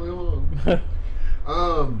appropriately long.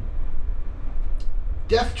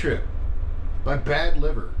 Death Trip by Bad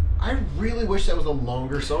Liver. I really wish that was a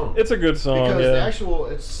longer song. It's a good song, because yeah. the actual,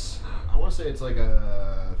 I want to say it's like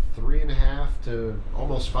a 3.5 to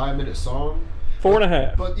almost 5 minute song.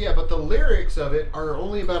 4.5. But the lyrics of it are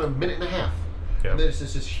only about 1.5 minutes. Yeah. And then it's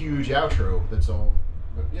just this huge outro that's all.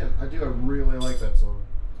 But yeah, I really like that song.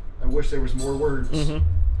 I wish there was more words. Mm-hmm.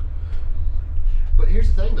 But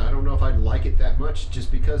here's the thing, though. I don't know if I'd like it that much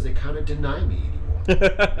just because they kind of deny me anymore.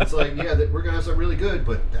 It's like, yeah, we're going to have something really good,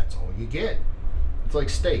 but that's all you get. It's like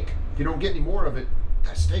steak. If you don't get any more of it,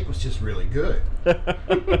 that steak was just really good.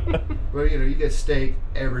 Well, you get steak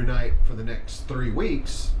every night for the next 3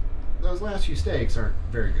 weeks. Those last few steaks aren't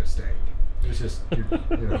very good steak. It's just,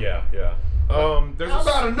 Yeah. There's How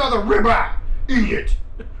about another ribeye? Eat it!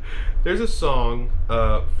 There's a song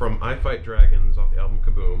from I Fight Dragons off the album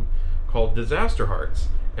Kaboom called Disaster Hearts.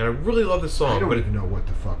 And I really love this song. I don't but even know what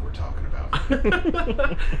the fuck we're talking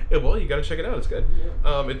about. Yeah, well, you gotta check it out. It's good.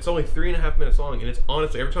 It's only 3.5 minutes long, and it's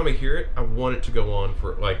honestly, every time I hear it, I want it to go on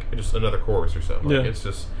for like just another chorus or something. Like, Yeah. It's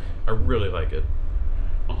just, I really like it.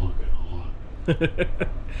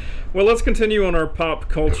 Well, let's continue on our pop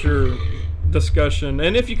culture discussion,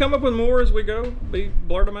 and if you come up with more as we go,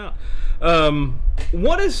 blurt them out.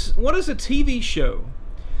 What is a TV show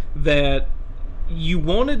that you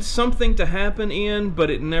wanted something to happen in, but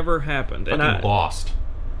it never happened? And Lost.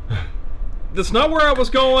 that's not where I was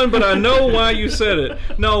going, but I know why you said it.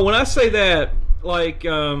 No, when I say that, like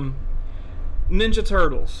Ninja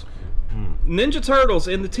Turtles. Ninja Turtles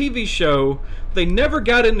in the TV show, they never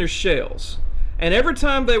got in their shells. And every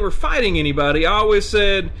time they were fighting anybody, I always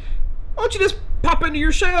said, why don't you just pop into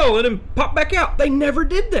your shell and then pop back out? They never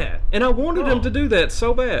did that. And I wanted them to do that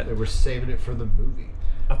so They bad. were saving it for the movie.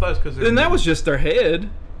 I thought it's because And that was just their head.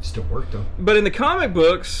 Still worked though. But in the comic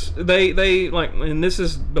books, they like, and this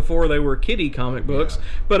is before they were kiddie comic books, Yeah.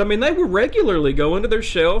 but I mean, they would regularly go into their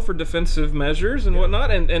shell for defensive measures and whatnot.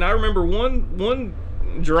 And I remember one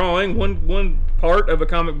drawing, one part of a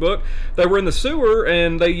comic book. They were in the sewer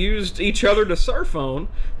and they used each other to surf on.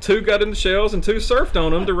 Two got in the shells and two surfed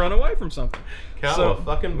on them to run away from something.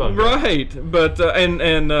 Fucking bunker. Right, but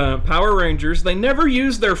and Power Rangers, they never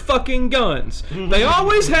used their fucking guns. They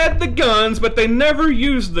always had the guns, but they never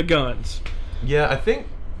used the guns. Yeah, I think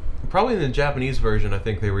probably in the Japanese version, I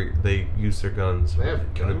think they used their guns. They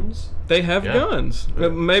have guns? They have guns.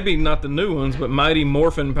 Maybe not the new ones, but Mighty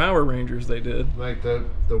Morphin Power Rangers they did. Like the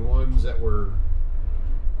ones that were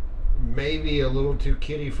maybe a little too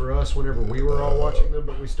kiddie for us whenever we were all watching them,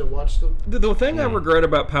 but we still watched them. The thing I regret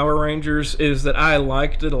about Power Rangers is that I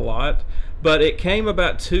liked it a lot, but it came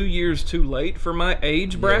about 2 years too late for my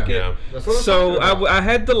age bracket. Yeah. That's what I'm So talking about. I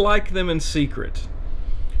had to like them in secret.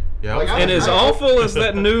 Yeah, Like, And as awful as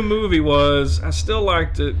that new movie was, I still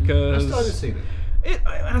liked it I because still haven't seen it.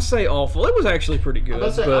 I say awful. It was actually pretty good.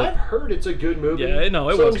 I've But heard it's a good movie. Yeah, no,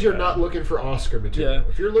 it as long wasn't as you're bad. not looking for Oscar material. Yeah.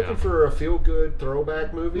 If you're looking Yeah. for a feel-good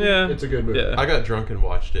throwback movie, Yeah. it's a good movie. Yeah. I got drunk and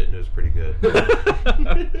watched it, and it was pretty good.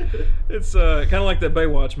 it's kind of like that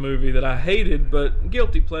Baywatch movie that I hated, but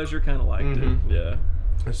guilty pleasure kind of liked Mhm. it. Yeah.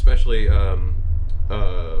 Especially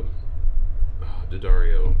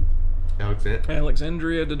Daddario.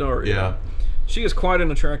 Alexandria Daddario. Yeah. She is quite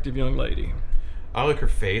an attractive young lady. I like her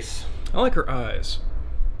face. I like her eyes.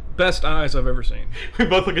 Best eyes I've ever seen. We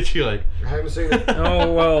both look at you like, I haven't seen it.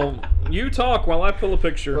 Oh, well, you talk while I pull a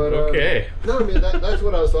picture. But, okay. No, I mean, that's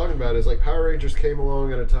what I was talking about, is like Power Rangers came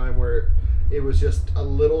along at a time where it was just a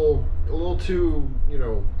little too,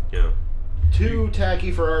 Yeah. too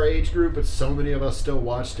tacky for our age group, but so many of us still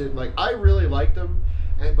watched it. Like, I really liked them,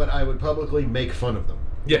 but I would publicly make fun of them.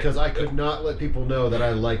 Yeah. Because I could not let people know that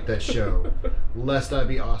I liked that show, lest I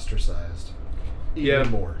be ostracized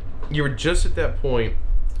even more. You were just at that point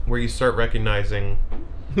where you start recognizing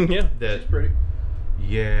Yeah. that, It's pretty.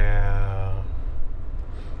 yeah.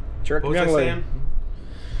 Attractive What was I young lady. saying?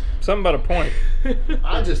 Something about a point.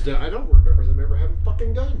 I don't remember them ever having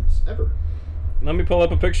fucking guns, ever. Let me pull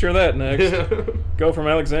up a picture of that next. Go from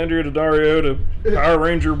Alexandria Daddario to Power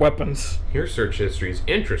Ranger weapons. Your search history is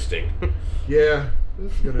interesting. Yeah,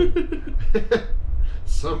 this is gonna...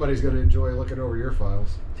 Somebody's gonna enjoy looking over your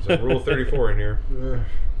files. So Rule 34 in here.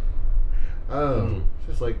 It's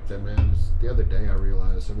just like that, man. The other day I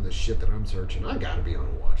realized some of the shit that I'm searching, I gotta be on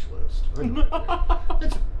a watch list. I know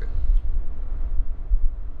That's-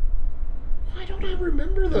 Why don't I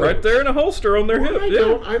remember those? Right there in a holster on their Why hip.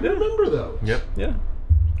 don't I Yeah. remember those? Yep. Yeah.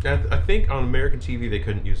 I think on American TV they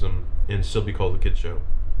couldn't use them and still be called a kids show,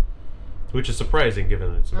 which is surprising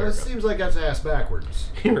given that it's It America. seems like that's ass backwards.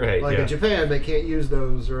 Right. Like yeah. in Japan, they can't use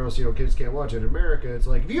those, or else kids can't watch it. In America, it's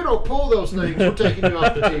like, if you don't pull those things, we're taking you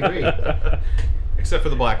off the TV. Except for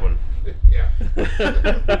the black one. Yeah.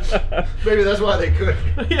 Maybe that's why they couldn't.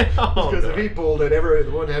 Yeah. Because if he pulled it,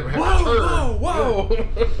 everyone had to turn. Whoa!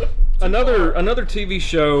 Another TV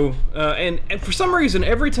show, and for some reason,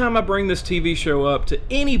 every time I bring this TV show up to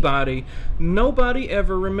anybody, nobody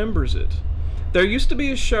ever remembers it. There used to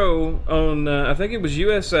be a show on, I think it was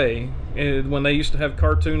USA, when they used to have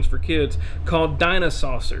cartoons for kids, called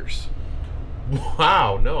Dinosaurs.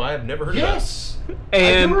 Wow, no, I have never heard Yes.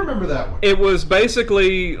 And I do remember that one. it was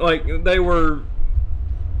basically like they were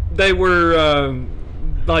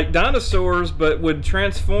like dinosaurs, but would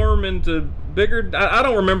transform into bigger. I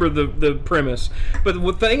don't remember the premise, but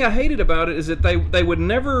the thing I hated about it is that they would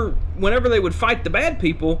never, whenever they would fight the bad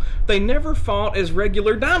people, they never fought as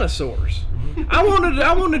regular dinosaurs. I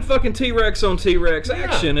wanted fucking T-Rex on T-Rex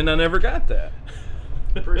action, and I never got that.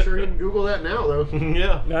 Pretty sure you can Google that now, though. Go that.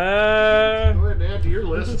 Yeah. Uh, ahead and add to your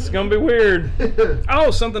it's list. gonna be weird.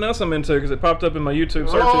 Oh, something else I'm into because it popped up in my YouTube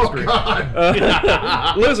search Oh, history.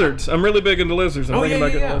 God. Lizards. I'm really big into lizards. I'm Oh, thinking yeah,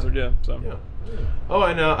 about getting yeah, a lizard. Yeah. So. Yeah. Oh,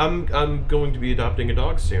 I know. I'm going to be adopting a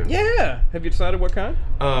dog soon. Yeah. Have you decided what kind?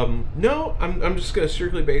 No, I'm just gonna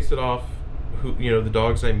strictly base it off the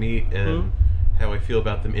dogs I meet and how I feel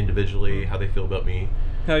about them individually, how they feel about me.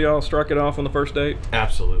 How y'all struck it off on the first date?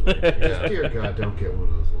 Absolutely. Yeah. Dear God, don't get one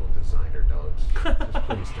of those little designer dogs. Just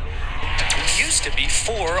please don't. We used to be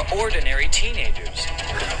 4 ordinary teenagers.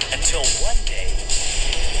 Until one day,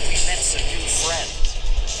 we met some new friends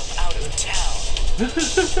from out of town.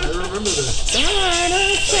 I remember this. They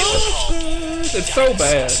were called It's so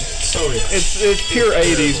bad. Oh, yeah. It's pure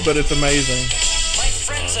 80s, but it's amazing. My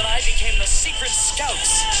friends and I became the secret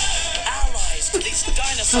scouts, allies to these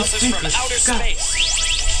dinosaurs from outer space,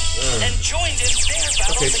 and joined in their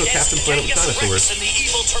battles Okay, so against Captain Planet with Genghis dinosaurs. Rex and the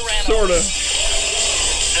evil Tyrannos. Sorta.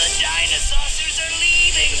 The dinosaurs are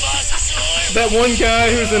leaving, Bossasaur. That one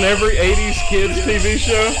guy who's in every 80s kids TV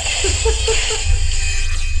show.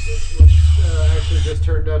 Which actually actually just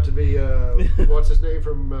turned out to be what's his name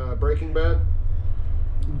from Breaking Bad?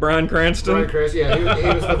 Bryan Cranston. Bryan Cranston. Yeah, he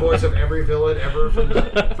was the voice of every villain ever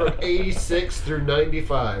from 86 through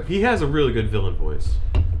 95. He has a really good villain voice.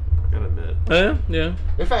 Gotta admit. Yeah.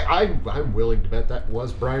 In fact, I'm willing to bet that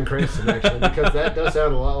was Bryan Cranston actually, because that does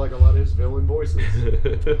sound a lot like a lot of his villain voices.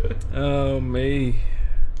 Oh me.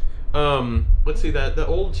 Let's see, the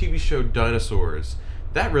old TV show Dinosaurs.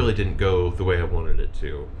 That really didn't go the way I wanted it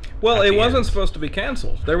to. Well, at it the wasn't end. supposed to be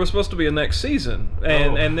canceled. There was supposed to be a next season,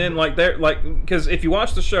 and Oh. and then because if you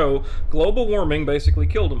watch the show, global warming basically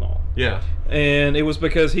killed them all, Yeah. and it was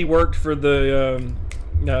because he worked for the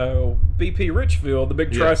BP Richfield, the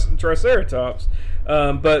big Yeah. Triceratops.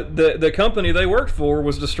 But the company they worked for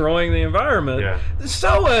was destroying the environment. Yeah.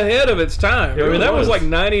 So ahead of its time. It I mean, that was was. like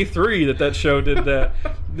 93 that show did that.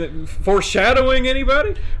 Foreshadowing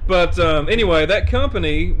anybody? But anyway, that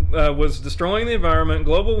company was destroying the environment,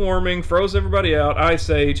 global warming, froze everybody out, ice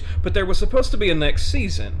age, but there was supposed to be a next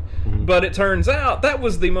season. Mm-hmm. But it turns out that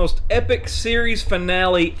was the most epic series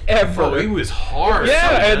finale ever. Oh, he was hard.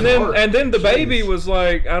 Yeah, and hard. then the Jeez. baby was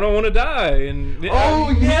like, I don't want to die, and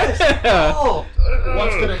Oh, yes. yeah. Oh,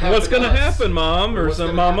 What's gonna happen? What's gonna to us? happen, Mom, or What's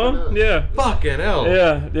some gonna Mama? happen to us? Yeah, fucking hell.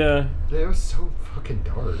 yeah. Yeah, it was so fucking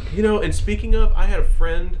dark. You know, and speaking of, I had a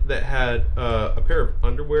friend that had a pair of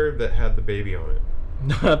underwear that had the baby on it.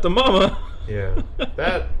 Not the mama. Yeah.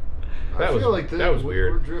 That I was feel like that was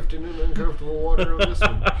we're weird. drifting in uncomfortable water on this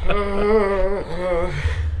one.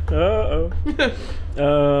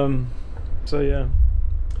 So yeah.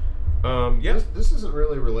 Yeah. This isn't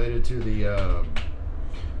really related to the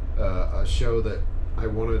a show that I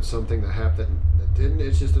wanted something to happen that didn't.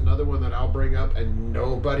 It's just another one that I'll bring up and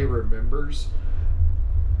nobody remembers.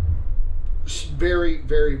 Very,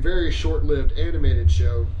 very, very short-lived animated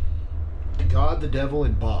show. God, the Devil,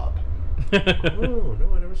 and Bob. Oh,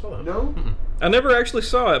 no, I never saw that. No? I never actually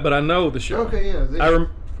saw it, but I know the show. Okay, yeah.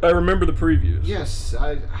 I remember the previews. Yes,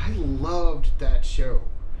 I loved that show.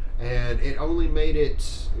 And it only made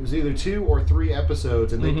it was either 2 or 3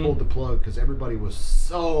 episodes, and they pulled the plug because everybody was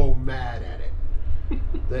so mad at it.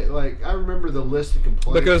 They, I remember the list of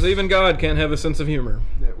complaints. Because even God can't have a sense of humor.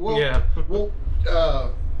 Well, Yeah. well,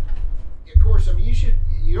 of course, I mean,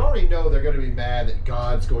 you already know they're going to be mad that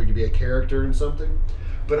God's going to be a character in something.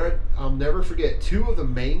 But I'll never forget 2 of the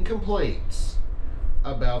main complaints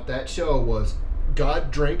about that show was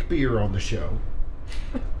God drank beer on the show.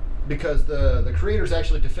 Because the creators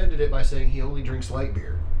actually defended it by saying he only drinks light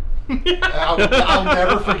beer. I'll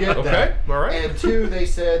never forget that. Okay, all right. And 2, they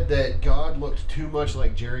said that God looked too much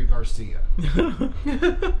like Jerry Garcia.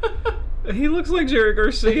 He looks like Jerry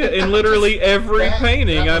Garcia in literally every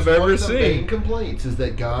painting that I've was one ever of the main seen. complaints is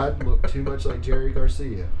that God looked too much like Jerry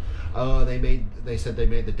Garcia. They said they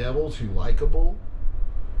made the devil too likable.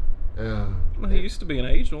 Well, he used to be an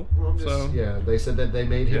angel. Well, I'm just, So yeah, they said that they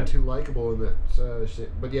made him Yeah. too likable in that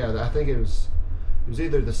shit. But yeah, I think it was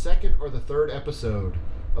either the 2nd or the 3rd episode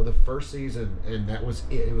of the 1st season, and that was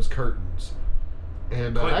it. It was curtains.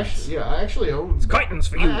 And I actually own curtains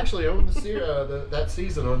for you. I actually own that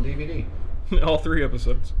season on DVD. all 3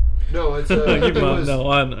 episodes. No, it's You it might was know,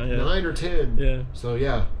 I know, yeah. 9 or 10. Yeah. So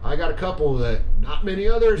yeah, I got a couple that not many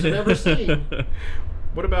others have ever seen.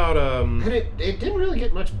 What about And it didn't really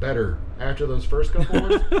get much better after those first couple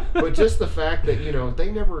ones, but just the fact that they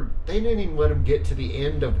didn't even let them get to the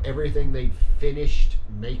end of everything they finished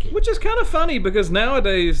making. Which is kind of funny because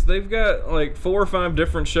nowadays they've got like 4 or 5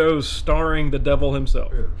 different shows starring the devil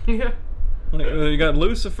himself. yeah. Like, you got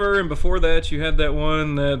Lucifer, and before that you had that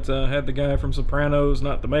one that had the guy from Sopranos,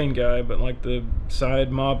 not the main guy, but like the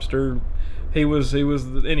side mobster. He was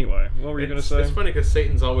anyway. What were you gonna say? It's funny because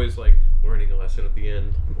Satan's always like learning a lesson at the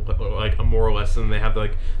end, like a moral lesson. They have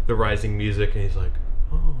like the rising music, and he's like,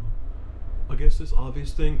 "Oh, I guess this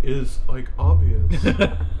obvious thing is like obvious."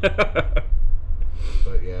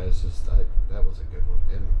 But yeah, it's just that was a good one,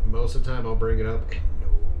 and most of the time I'll bring it up, and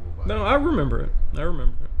nobody. No, I remember it.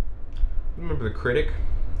 Remember The Critic?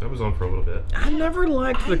 That was on for a little bit. I never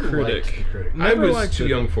liked The Critic. Liked The Critic. I Never was liked too it.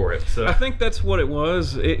 young for it, so I think that's what it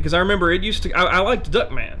was. Because I remember it used to. I liked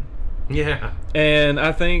Duckman, yeah. and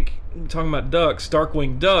I think talking about ducks,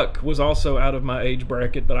 Darkwing Duck was also out of my age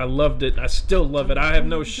bracket, but I loved it. I still love it. I have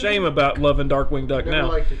no shame about loving Darkwing Duck Never now.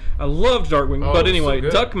 liked it. I loved Darkwing, Oh, but so anyway,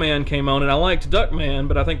 good. Duckman came on, and I liked Duckman,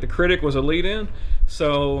 but I think The Critic was a lead-in,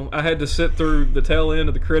 so I had to sit through the tail end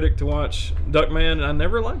of The Critic to watch Duckman, and I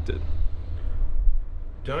never liked it.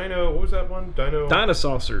 Dino, what was that one?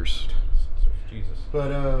 Dinosaucers. Jesus.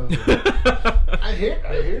 But I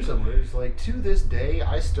hear somewhere it's like to this day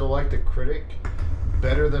I still like The Critic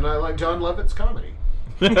better than I like John Lovett's comedy.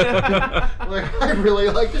 Like, I really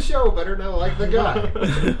like the show, better not like the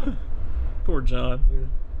guy. Poor John.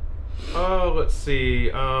 Oh, let's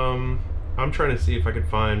see. I'm trying to see if I can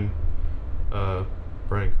find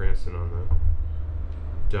Bryan Cranston on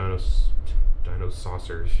the Dino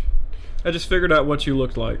Saucers. I just figured out what you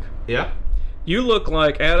looked like. Yeah? You look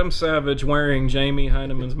like Adam Savage wearing Jamie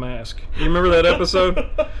Heinemann's mask. You remember that episode?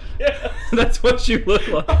 Yeah. That's what you look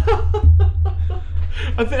like.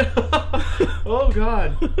 Oh,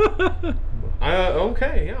 God.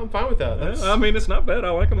 Okay, yeah, I'm fine with that. That's, I mean, it's not bad.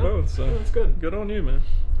 I like them both. So that's good. Good on you, man.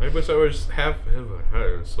 I wish I was half.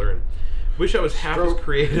 I'm slurring. Wish I was half as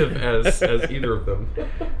creative as either of them.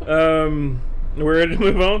 We're ready to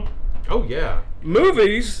move on. Oh yeah.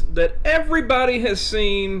 Movies that everybody has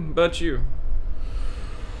seen but you.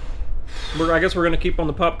 I guess we're going to keep on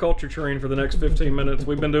the pop culture train for the next 15 minutes.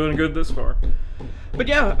 We've been doing good this far. But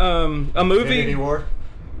yeah, a movie. Infinity War.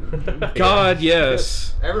 God,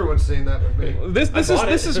 yes. Everyone's seen that but me.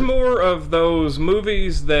 This is more of those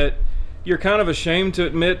movies that you're kind of ashamed to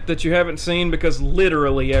admit that you haven't seen because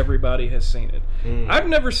literally everybody has seen it. I've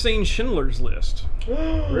never seen Schindler's List.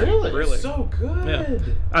 Really? Really? So good.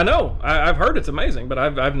 Yeah. I know. I've heard it's amazing, but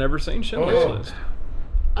I've never seen Schindler's List.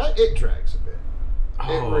 It drags a bit.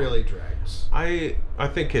 Oh. It really drags. I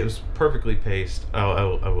think it was perfectly paced. I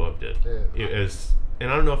loved it. Yeah. It was, and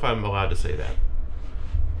I don't know if I'm allowed to say that.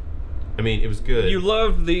 I mean, it was good. You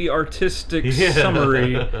loved the artistic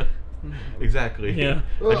summary. Exactly. Yeah.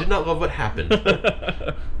 I did not love what happened.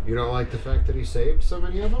 You don't like the fact that he saved so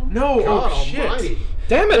many of them? No, God oh, shit. almighty.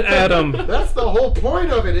 Damn it, Adam. That's the whole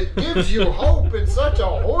point of it. It gives you hope in such a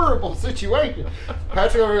horrible situation.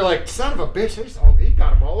 Patrick over here like, son of a bitch, he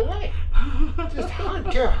got them all away. Just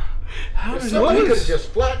hot God. If somebody could have just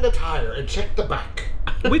flattened a tire and checked the back.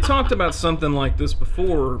 We talked about something like this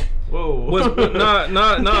before. Whoa.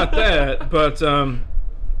 Not that, but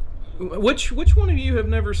which one of you have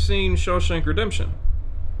never seen Shawshank Redemption?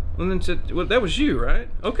 And then that was you, right?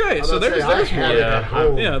 Okay, so there's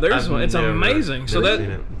one. Yeah, there's one. It's amazing. So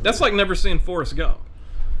that's like never seeing Forrest Gump.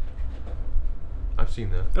 I've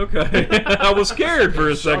seen that. Okay, I was scared for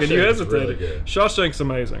a second. You Shawshank is hesitated. really good. Shawshank's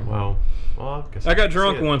amazing. Wow. Well, I guess I got can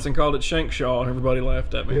drunk see it. once and called it Shankshaw, and everybody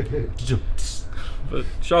laughed at me. But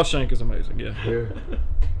Shawshank is amazing. Yeah.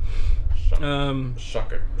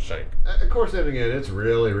 Shank. Of course, then again, it's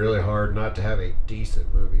really, really hard not to have a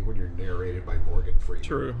decent movie when you're narrated by Morgan Freeman.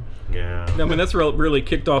 True. Yeah. I mean, that's really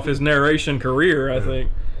kicked off his narration career, I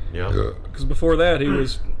think. Yeah. Because before that, he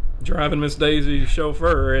was driving Miss Daisy's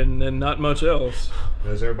chauffeur and not much else.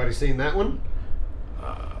 Has everybody seen that one?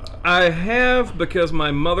 I have, because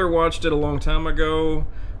my mother watched it a long time ago,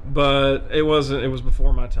 but it was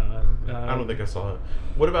before my time. I don't think I saw it.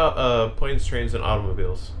 What about Planes, Trains, and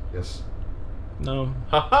Automobiles? Yes. No.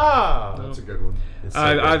 Ha-ha! That's a good one. It's so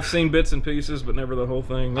good. I've seen bits and pieces, but never the whole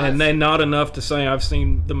thing. And then not enough to say I've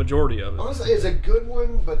seen the majority of it. Honestly, it's a good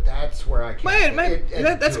one, but that's where I can't. Man,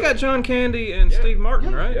 that's got John Candy and Steve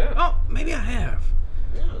Martin, Yeah, right? yeah. Oh, maybe I have.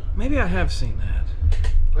 Yeah. Maybe I have seen that.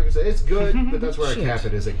 Like I said, it's good, but that's where Shit. I cap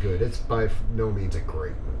it. Is it good? It's by no means a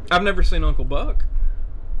great movie. I've never seen Uncle Buck.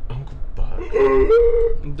 Uncle Buck.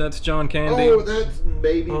 That's John Candy. Oh, that's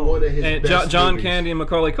maybe one of his and best John movies. Candy and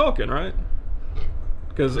Macaulay Culkin, right?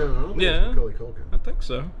 Because No, I don't think it's yeah, Macaulay Culkin. I think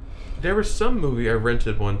so. There was some movie I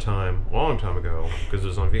rented one time, a long time ago, because it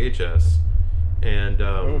was on VHS. And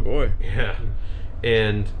Oh boy. yeah,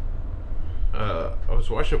 and I was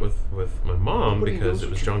watching it with my mom Nobody because knows it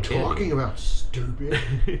was what John you're Candy. talking about, stupid.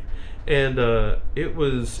 And it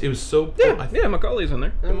was so. Yeah, Macaulay's in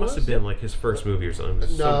there. It must have been like his first movie or something. It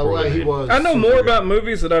was so No, well, poorly he made. was. I know super more good. about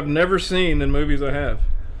movies that I've never seen than movies I have.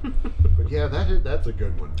 But yeah, that's a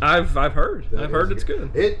good one. I've heard. That I've heard is it's good.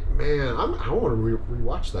 I want to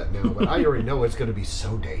rewatch that now, but I already know it's going to be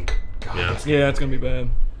so dated. God, Yeah. that's Yeah, it's gonna be bad.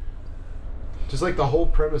 just like the whole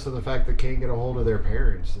premise of the fact they can't get a hold of their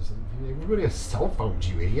parents. It's like, everybody has cell phones,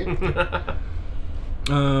 you idiot.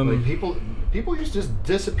 Like people used to just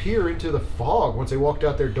disappear into the fog once they walked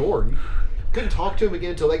out their door. You couldn't talk to them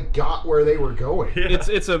again until they got where they were going.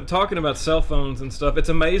 It's talking about cell phones and stuff. It's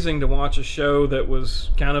amazing to watch a show that was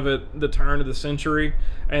kind of at the turn of the century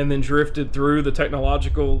and then drifted through the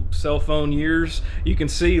technological cell phone years. You can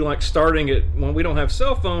see, like, starting at when we don't have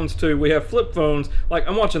cell phones to we have flip phones. Like,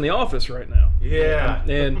 I'm watching The Office right now. Yeah.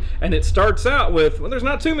 And it starts out with, well, there's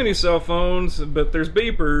not too many cell phones, but there's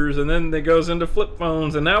beepers, and then it goes into flip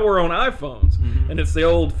phones, and now we're on iPhones. And it's the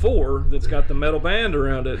old 4 that's got the metal band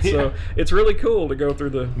around it. So it's really cool to go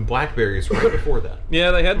through the... Blackberries right before that.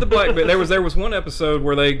 Yeah, they had the BlackBerry. There was one episode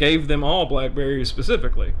where they gave them all BlackBerries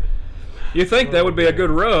specifically. You think that would be a good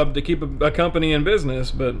rub to keep a company in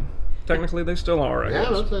business, but Technically, they still are. I Yeah,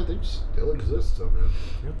 guess. I think still exists somehow.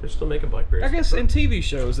 Yep, they're still making Blackberries. I guess in TV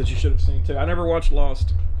shows that you should have seen too. I never watched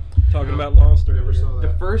Lost. Talking about Lost earlier. Never saw The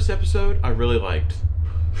that. first episode I really liked,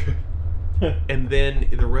 and then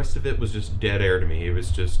the rest of it was just dead air to me. It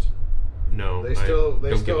was just no. They still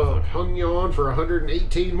don't give a fuck. hung you on for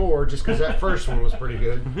 118 more just because that first one was pretty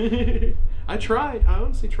good. I tried. I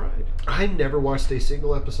honestly tried. I never watched a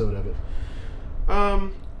single episode of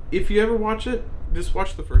it. If you ever watch it, just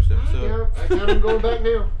watch the first episode. I count them going back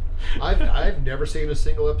now. I've never seen a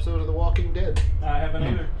single episode of The Walking Dead. I haven't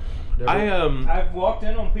either. Never. I've walked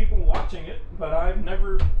in on people watching it, but I've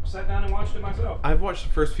never sat down and watched it myself. I've watched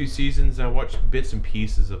the first few seasons. I watched bits and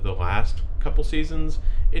pieces of the last couple seasons.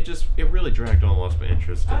 It really dragged on, lost my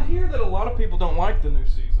interest. I hear that a lot of people don't like the new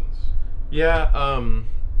seasons. Yeah,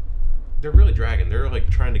 they're really dragging. They're like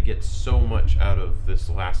trying to get so much out of this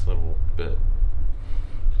last little bit.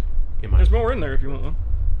 There's more in there if you want one.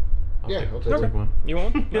 Yeah, I'll take take one. You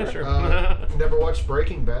want one? Yeah, sure. Never watched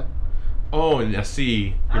Breaking Bad. Oh, and I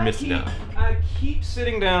see. You're missing out. I keep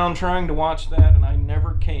sitting down trying to watch that, and I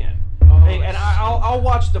never can. Oh, And I'll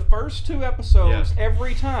watch the first 2 episodes Yeah.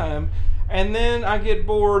 every time, and then I get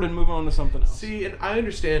bored and move on to something else. See, and I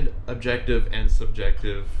understand objective and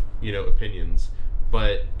subjective, opinions,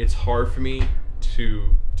 but it's hard for me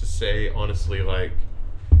to say honestly, like,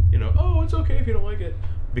 oh, it's okay if you don't like it,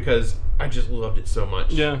 because I just loved it so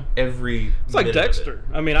much. Yeah. It's like Dexter.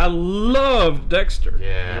 I mean, I loved Dexter.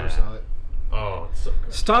 Yeah. Never saw it. Oh, it's so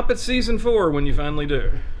good. Stop at season 4 when you finally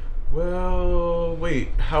do. Well, wait.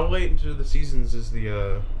 How late into the seasons is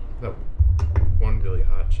the that one really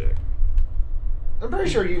hot chick? I'm pretty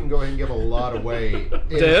sure you can go ahead and give a lot away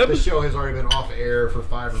if Deb? the show has already been off air for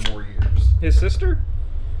 5 or more years. His sister,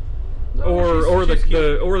 No, or she's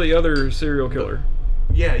cute. the other serial killer.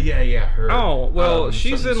 Yeah, her. Oh well,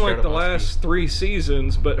 she's something in like the Stratomaski. last 3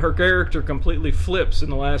 seasons, but her character completely flips in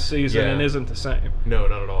the last season Yeah. and isn't the same. No,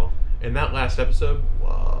 not at all. And that last episode,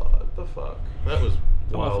 what the fuck? That was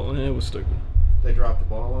Awful. wild. It was stupid. They dropped the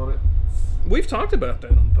ball on it. We've talked about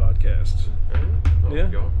that on the podcast. Oh, Yeah.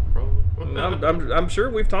 y'all, probably. I'm sure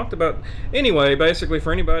we've talked about. Anyway, basically,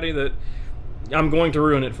 for anybody that I'm going to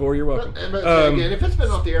ruin it for, you're welcome. But again, if it's been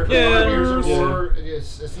off the air for 5 years or yeah. more,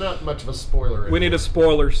 it's not much of a spoiler. We need a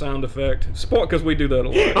spoiler sound effect. Because we do that a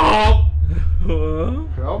lot. Oh!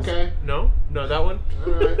 Okay. No, that one.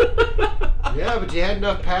 All right. Yeah, but you had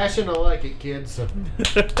enough passion to like it, kids. So.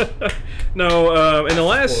 No, in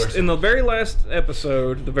the very last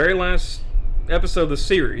episode of the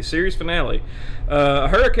series finale, a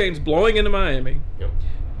hurricane's blowing into Miami, Yep.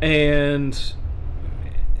 and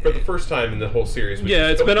For the first time in the whole series. Which yeah,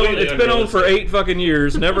 is it's been on. completely It's been on for unrealistic. 8 fucking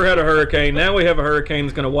years. Never had a hurricane. Now we have a hurricane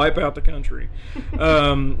that's going to wipe out the country.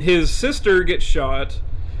 His sister gets shot.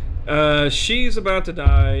 She's about to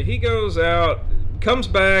die. He goes out, comes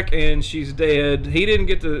back, and she's dead. He didn't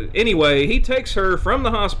get to. Anyway, he takes her from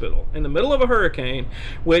the hospital in the middle of a hurricane,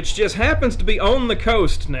 which just happens to be on the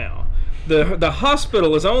coast now. The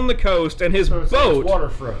hospital is on the coast, and his So it's boat.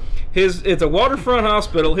 waterfront. It's a waterfront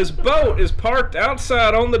hospital. His boat is parked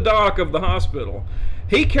outside on the dock of the hospital.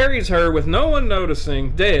 He carries her with no one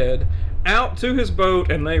noticing, dead, out to his boat,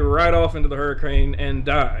 and they ride off into the hurricane and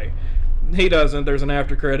die. He doesn't. There's an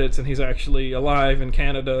after credits, and he's actually alive in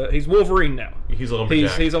Canada. He's Wolverine now. He's a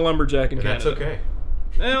lumberjack. He's a lumberjack in and Canada. that's okay.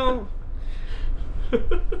 Well,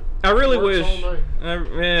 I really Works wish. all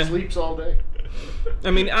night. Sleeps all day.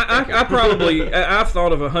 I mean, I probably I've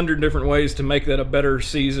thought of 100 different ways to make that a better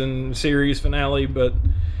series finale, but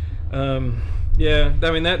yeah,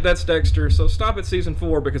 I mean that's Dexter. So stop at season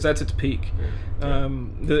 4 because that's its peak.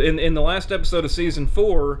 In the last episode of season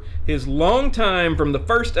 4, his long time from the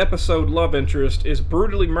first episode love interest is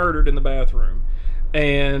brutally murdered in the bathroom,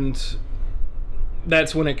 and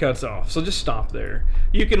that's when it cuts off. So just stop there.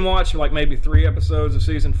 You can watch like maybe 3 episodes of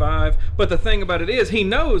season 5, but the thing about it is he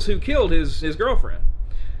knows who killed his girlfriend.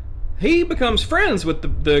 He becomes friends with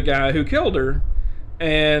the guy who killed her,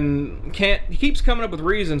 and he keeps coming up with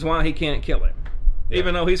reasons why he can't kill him. Yeah.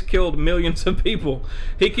 Even though he's killed millions of people,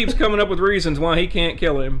 he keeps coming up with reasons why he can't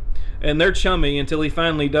kill him, and they're chummy until he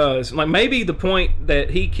finally does. Like maybe the point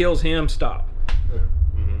that he kills him stop.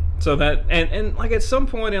 So that and like at some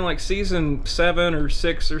point in like season 7 or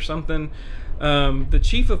 6 or something, the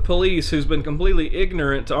chief of police, who's been completely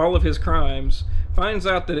ignorant to all of his crimes, finds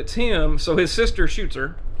out that it's him. So his sister shoots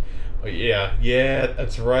her, Oh, yeah,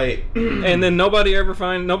 that's right. and then nobody ever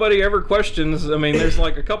questions. I mean, there's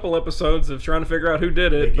like a couple episodes of trying to figure out who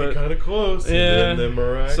did They it, get but kind of close. yeah. And then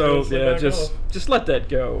miraculously So yeah, back just off. let that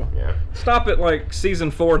go. Yeah. Stop at like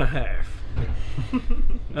season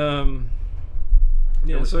 4.5.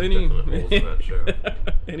 Yeah. were So some any definite holes in that show.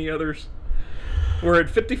 any others? We're at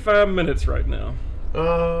 55 minutes right now.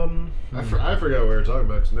 I forgot what we were talking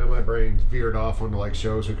about because now my brain veered off onto like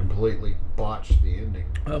shows who completely botched the ending.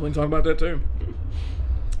 We can talk about that too.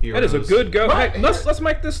 Heroes. That is a good go. Right, Hey, let's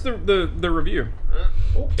make this the review.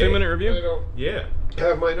 Okay. 2-minute I review. don't Yeah.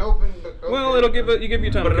 have mine open, but okay. Well, it'll give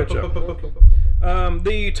you time to catch up. Okay.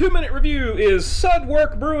 The 2-minute review is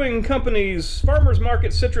Sudwork Brewing Company's Farmers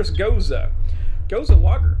Market Citrus Goza. Goza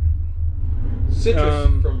Lager.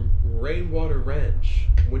 Citrus from Rainwater Ranch,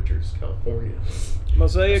 Winters, California.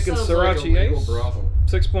 Mosaic and Sounds like a Sriracha legal Ace. brothel.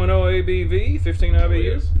 6.0 ABV, 15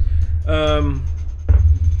 IBUs.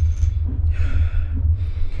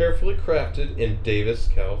 Carefully crafted in Davis,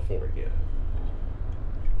 California.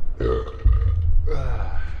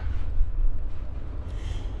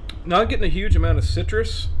 Not getting a huge amount of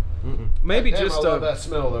citrus. Maybe Damn, just I love that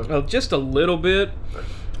smell though. just a little bit.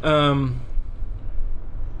 I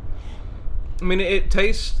mean, it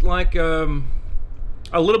tastes like a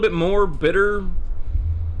little bit more bitter.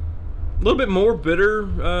 A little bit more bitter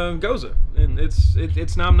Goza.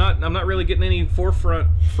 It's not. I'm not really getting any forefront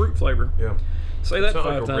fruit flavor. Yeah. Say that not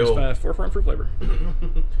 5 like a times real- fast. Forefront fruit flavor.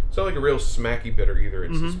 It's not like a real smacky bitter either.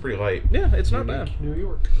 It's pretty light. Yeah, it's not bad. New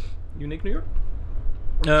York. Unique New York.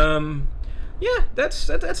 Yeah, that's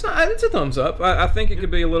not. It's a thumbs up. I think it could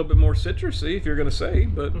be a little bit more citrusy if you're going to say,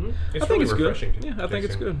 but It's I think really it's refreshing good. to- Yeah, I think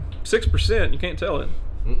it's tasting. good. 6%. You can't tell it.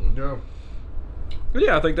 No. But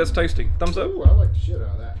yeah, I think that's tasty. Thumbs up. Ooh, I like the shit out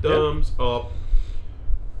of that. Thumbs up.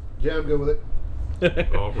 Yeah, I'm good with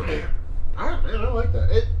it. All right. I like that.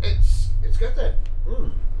 It's got that.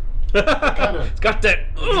 Kinda- It's got that.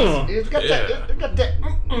 It's got Yeah. that. It got that. Got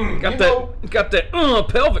you that. know, Got that.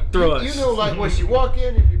 Pelvic thrust. You know, like when you walk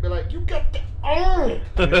in and you be like, you got that.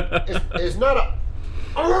 It's not a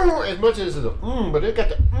as much as it's a but it got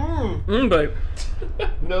the babe.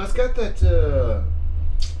 No, it's got that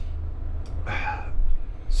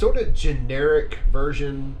sort of generic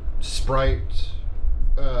version Sprite,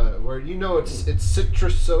 where you know it's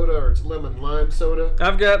citrus soda or it's lemon lime soda.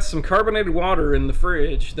 I've got some carbonated water in the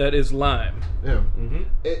fridge that is lime. Yeah,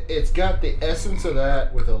 it's got the essence of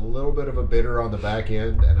that with a little bit of a bitter on the back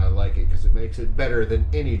end, and I like it because it makes it better than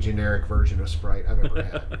any generic version of Sprite I've ever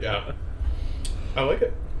had. Yeah. I like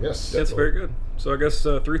it. Yes, That's very good. So I guess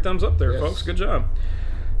 3 thumbs up there, Yes. folks. Good job.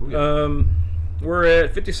 We're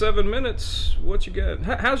at 57 minutes. What you got?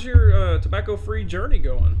 How's your tobacco-free journey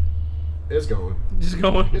going? It's going. It's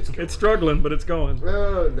going. It's going. It's struggling, but it's going.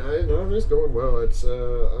 No, it's going well. It's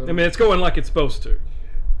I mean, it's going like it's supposed to.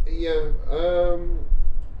 yeah.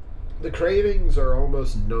 The cravings are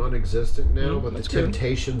almost non-existent now, but the that's good.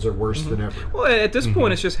 temptations are worse than ever. Well, at this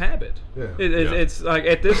point, it's just habit. Yeah. It's like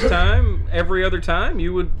at this time, every other time,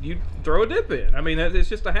 you'd throw a dip in. I mean, it's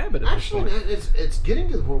just a habit. At Actually, this point. it's getting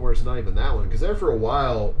to the point where it's not even that one, because there for a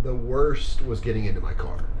while the worst was getting into my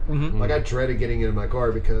car. Like I dreaded getting into my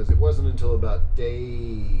car because it wasn't until about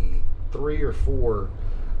day 3 or 4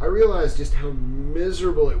 I realized just how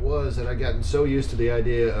miserable it was that I'd gotten so used to the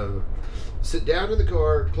idea of sit down in the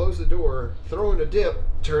car, close the door, throw in a dip,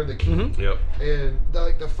 turn the key. Yep. And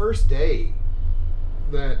like the first day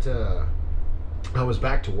that I was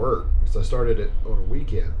back to work, because I started it on a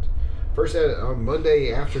weekend. First day, on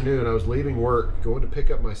Monday afternoon, I was leaving work, going to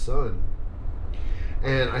pick up my son.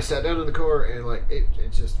 And I sat down in the car, and like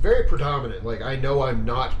it's just very predominant. Like I know I'm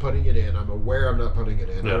not putting it in. I'm aware I'm not putting it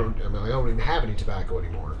in. Yeah. I don't even have any tobacco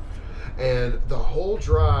anymore. And the whole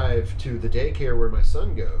drive to the daycare where my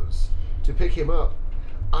son goes to pick him up,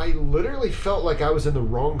 I literally felt like I was in the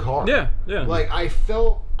wrong car. Yeah. Like I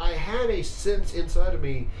had a sense inside of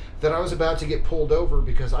me that I was about to get pulled over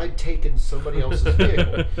because I'd taken somebody else's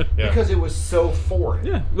vehicle because it was so foreign.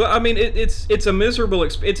 Yeah, well, I mean, it's a miserable.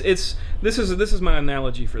 This is my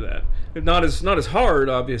analogy for that. Not as hard,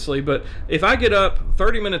 obviously, but if I get up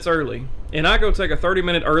 30 minutes early and I go take a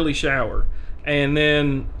 30-minute early shower, and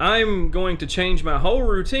then I'm going to change my whole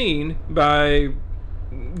routine by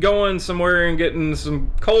going somewhere and getting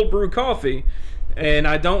some cold brew coffee, and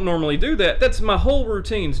I don't normally do that. That's my whole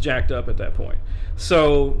routine's jacked up at that point.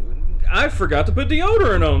 So I forgot to put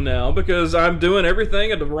deodorant on now because I'm doing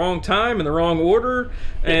everything at the wrong time in the wrong order.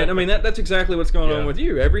 And I mean, that's exactly what's going on with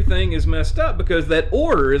you. Everything is messed up because that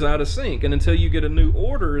order is out of sync. And until you get a new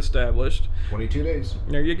order established, 22 days.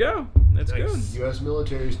 there you go. That's good. U.S.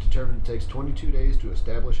 military is determined it takes 22 days to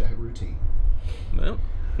establish a routine. Well,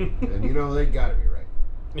 And you know, they gotta be right.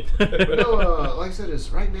 But no, like I said,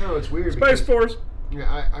 right now it's weird. Space because, Force.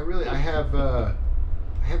 Yeah, I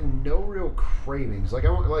have no real cravings. Like I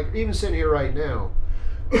want, like even sitting here right now.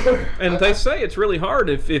 And they say it's really hard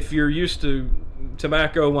if you're used to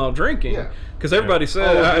tobacco while drinking. Yeah. Because everybody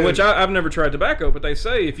said, Oh, dude. which I've never tried tobacco, but they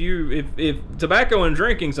say if tobacco and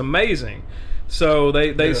drinking's amazing. So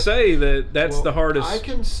they say that's Well, the hardest. I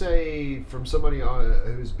can say from somebody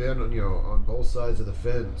who's been on both sides of the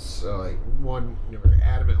fence, like one very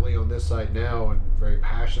adamantly on this side now and very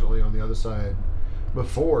passionately on the other side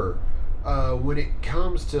before. When it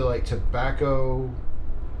comes to like tobacco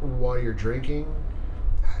while you're drinking,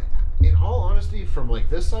 in all honesty, from like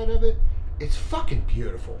this side of it, it's fucking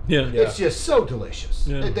beautiful. Yeah. It's just so delicious.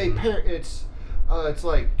 Yeah. They pair. It's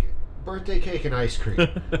like birthday cake and ice cream.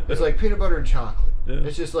 It's like peanut butter and chocolate. Yeah.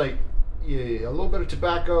 It's just like a little bit of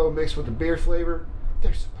tobacco mixed with the beer flavor.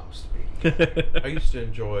 They're supposed to be. I used to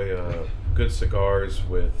enjoy good cigars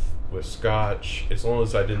with scotch, as long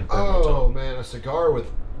as I didn't burn my Oh tongue. man, a cigar with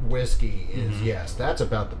whiskey is Mm-hmm. yes. That's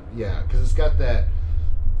about because it's got that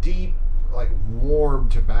deep, like warm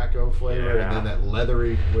tobacco flavor and then that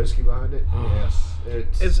leathery whiskey behind it. Yes,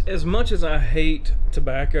 it's as much as I hate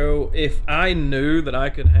tobacco, if I knew that I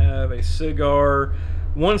could have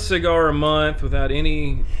one cigar a month without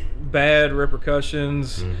any bad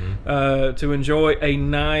repercussions, to enjoy a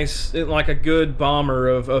nice, like a good bomber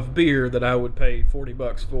of beer that I would pay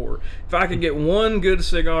 $40 for. If I could get one good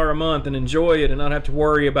cigar a month and enjoy it and not have to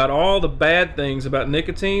worry about all the bad things about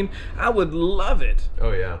nicotine, I would love it.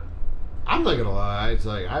 Oh yeah. I'm not gonna lie. It's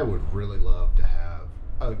like I would really love to have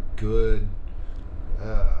a good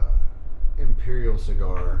imperial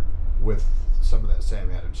cigar with some of that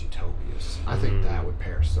Sam Adams Utopias. I think that would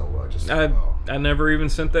pair so well. Just I never even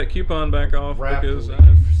sent that coupon back off wrap because leaf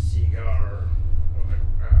cigar.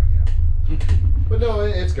 Yeah. But no,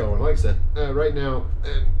 it's going. Like I said, right now,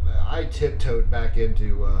 and I tiptoed back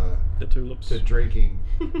into the tulips. to drinking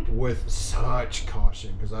with such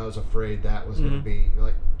caution because I was afraid that was going to be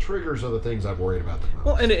like triggers are the things I've worried about the most.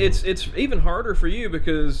 Well, and it's even harder for you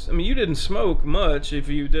because I mean you didn't smoke much if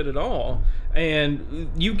you did at all,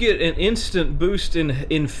 and you get an instant boost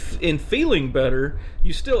in feeling better.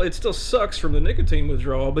 It still sucks from the nicotine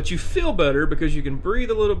withdrawal, but you feel better because you can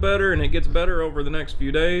breathe a little better and it gets better over the next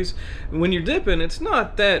few days. When you're dipping, it's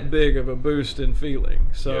not that big of a boost in feeling.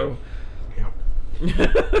 So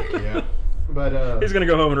yeah. But he's gonna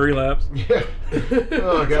go home and relapse. yeah.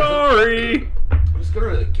 Oh, God. Sorry. I'm just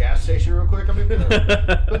going to the gas station real quick.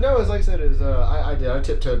 But no, as like I said, I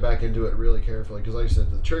tiptoed back into it really carefully because, like I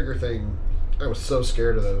said, the trigger thing, I was so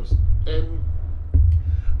scared of those. And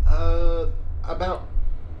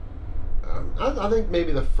I think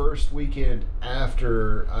maybe the first weekend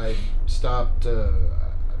after I stopped,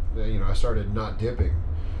 I started not dipping.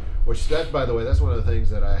 Which that, by the way, that's one of the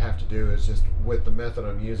things that I have to do is just with the method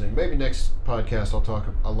I'm using. Maybe next podcast I'll talk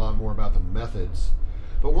a lot more about the methods.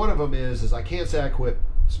 But one of them is I can't say I quit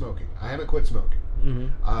smoking. I haven't quit smoking. Mm-hmm.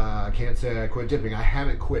 I can't say I quit dipping. I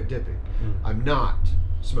haven't quit dipping. I'm not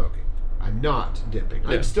smoking. I'm not dipping.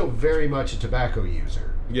 Yeah. I'm still very much a tobacco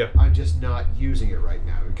user. Yeah. I'm just not using it right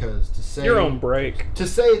now because to say You're on break. to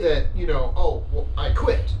say that I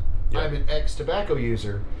quit. Yeah. I'm an ex-tobacco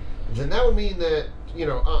user. Then that would mean that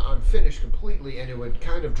I'm finished completely, and it would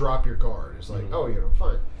kind of drop your guard. It's like,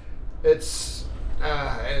 fine. It's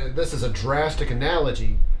this is a drastic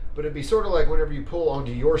analogy, but it'd be sort of like whenever you pull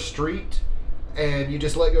onto your street and you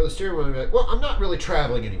just let go of the steering wheel and be like, well, I'm not really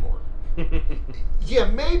traveling anymore. Yeah,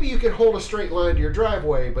 maybe you could hold a straight line to your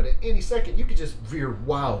driveway, but at any second you could just veer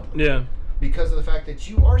wildly. Yeah. Because of the fact that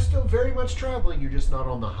you are still very much traveling, you're just not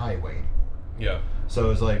on the highway anymore. Yeah.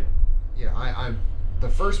 So it's like, I'm the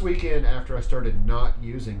first weekend after I started not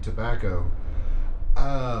using tobacco,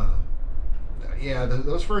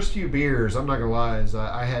 those first few beers, I'm not gonna lie, is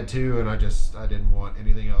I had two and I didn't want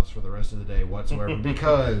anything else for the rest of the day whatsoever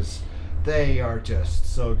because they are just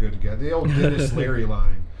so good together. The old Dennis Leary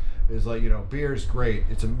line is like, beer's great.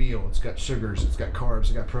 It's a meal. It's got sugars. It's got carbs.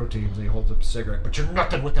 It's got proteins. And he holds up a cigarette. But you're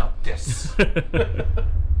nothing without this.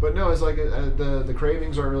 But no, it's like the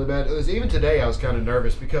cravings aren't really bad. It was even today I was kind of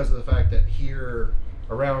nervous because of the fact that here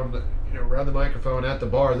around the microphone at the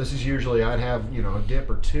bar, this is usually I'd have a dip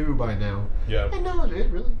or two by now. Yeah. And no,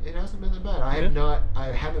 it hasn't been that bad.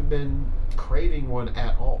 I haven't been craving one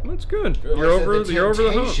at all. That's good. Good. You're Like I over said,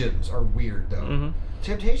 the hump. Temptations are weird though. Mm-hmm.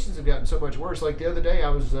 Temptations have gotten so much worse. Like the other day, I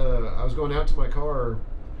was going out to my car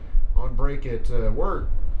on break at work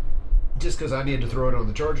just because I needed to throw it on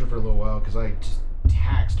the charger for a little while because I just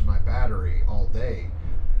taxed my battery all day,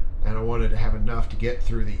 and I wanted to have enough to get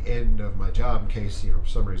through the end of my job in case for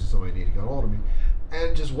some reason somebody needed to get a hold of me.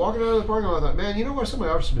 And just walking out of the parking lot, I thought, man, you know what? Somebody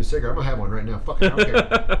offers me a cigarette. I'm gonna have one right now. Fuck it, I don't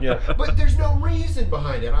care. Yeah. But there's no reason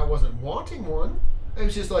behind it. I wasn't wanting one. It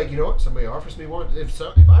was just like, you know what? Somebody offers me one. If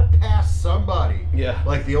I pass somebody, Yeah.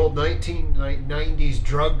 like the old 1990s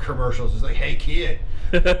drug commercials, it's like, hey kid,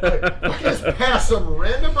 like, I just pass some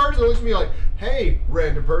random person that looks at me like, hey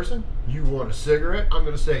random person, you want a cigarette? I'm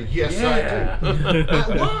gonna say yes, Yeah. I do.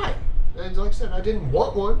 Why? And like I said, I didn't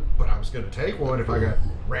want one, but I was gonna take one if I got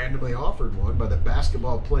randomly offered one by the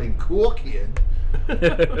basketball playing cool kid. I'd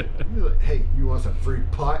be like, hey, you want some free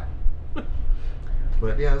pot?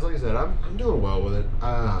 But yeah, as like I said, I'm doing well with it.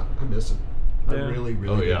 I miss it. I Yeah. really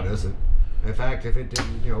Oh, do yeah. miss it. In fact, if it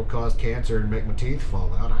didn't, cause cancer and make my teeth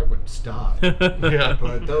fall out, I would stop. Yeah.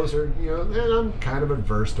 But those are, and I'm kind of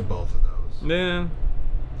adverse to both of those. Yeah.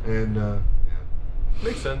 And yeah.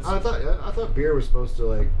 Makes sense. I thought beer was supposed to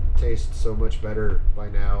like taste so much better by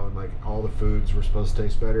now, and like all the foods were supposed to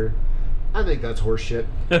taste better. I think that's horse shit.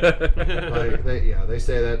 Like they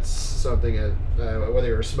say that's something whether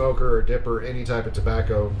you're a smoker or a dipper, any type of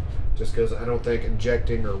tobacco. Just because I don't think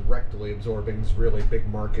injecting or rectally absorbing is really big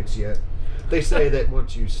markets yet. They say that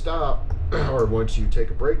once you stop or once you take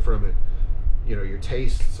a break from it, your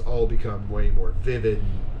tastes all become way more vivid.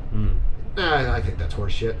 I think that's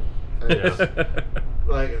horse shit.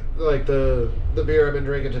 Like the beer I've been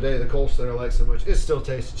drinking today, the Kolsch that I like so much, it still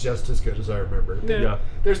tastes just as good as I remember. Yeah.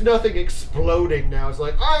 There's nothing exploding now. It's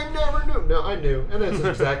like, I never knew. No, I knew. And that's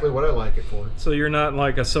exactly what I like it for. So you're not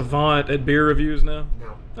like a savant at beer reviews now?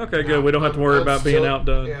 No. Okay, good. We don't have to worry about being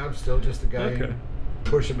outdone. Yeah, I'm still just the guy Okay. who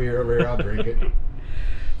push a beer over here, I'll drink it.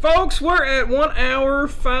 Folks, we're at 1 hour,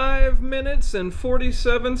 5 minutes, and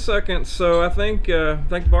 47 seconds. So I think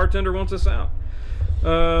the bartender wants us out. We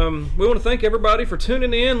want to thank everybody for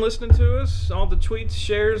tuning in, listening to us, all the tweets,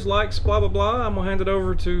 shares, likes, blah, blah, blah. I'm going to hand it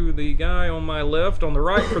over to the guy on my left, on the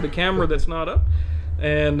right for the camera that's not up,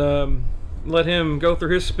 and let him go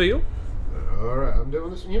through his spiel. All right, I'm doing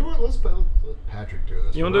this. You know what? Let's let Patrick do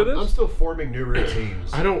this. You wanna do this? I'm still forming new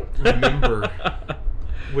routines. I don't remember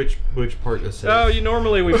which part this is. Oh,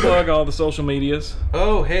 normally we plug all the social medias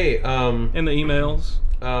Oh, hey. and the emails.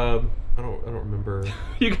 I don't remember.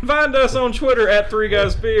 You can find us on Twitter at 3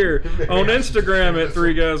 Guys Beer, on Instagram at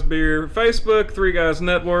 3 Guys Beer, Facebook 3 Guys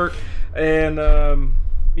Network, and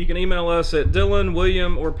you can email us at Dylan,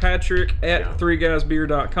 William, or Patrick at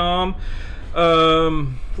 3guysbeer.com.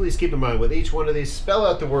 Please keep in mind, with each one of these, spell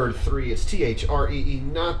out the word 3. It's THREE,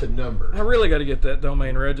 not the number. I really got to get that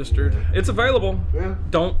domain registered. Yeah. It's available. Yeah.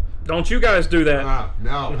 Don't you guys do that.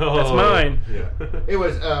 No. That's mine. Yeah. It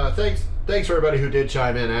was, thanks for everybody who did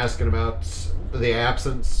chime in asking about the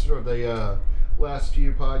absence of the last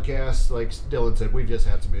few podcasts. Like Dylan said, we've just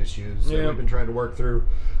had some issues that we've been trying to work through.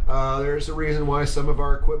 There's a reason why some of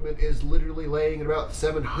our equipment is literally laying at about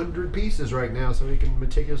 700 pieces right now, so we can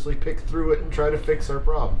meticulously pick through it and try to fix our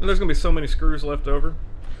problem. And there's going to be so many screws left over.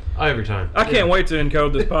 Every time. I can't wait to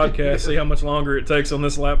encode this podcast, see how much longer it takes on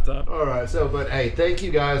this laptop. All right, but hey, thank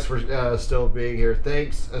you guys for still being here.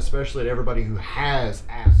 Thanks especially to everybody who has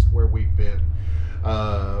asked where we've been.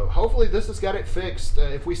 Hopefully this has got it fixed.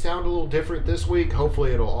 If we sound a little different this week,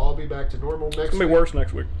 hopefully it'll all be back to normal next week. It's going to be worse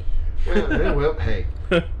next week. Well, hey,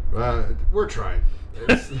 we're trying.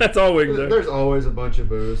 That's all we can do. There's always a bunch of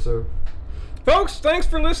booze, so. Folks, thanks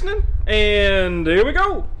for listening, and here we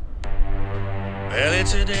go. Well,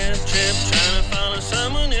 it's a death trip trying to follow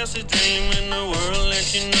someone else's dream in the world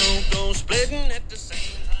that you know goes splitting at the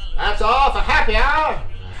same time. That's all for happy hour.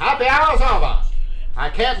 Happy hour's over. I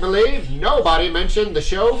can't believe nobody mentioned the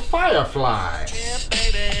show Firefly. Yeah,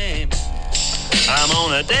 baby, I'm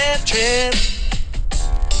on a death trip.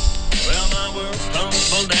 Well, my world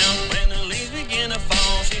crumbled down.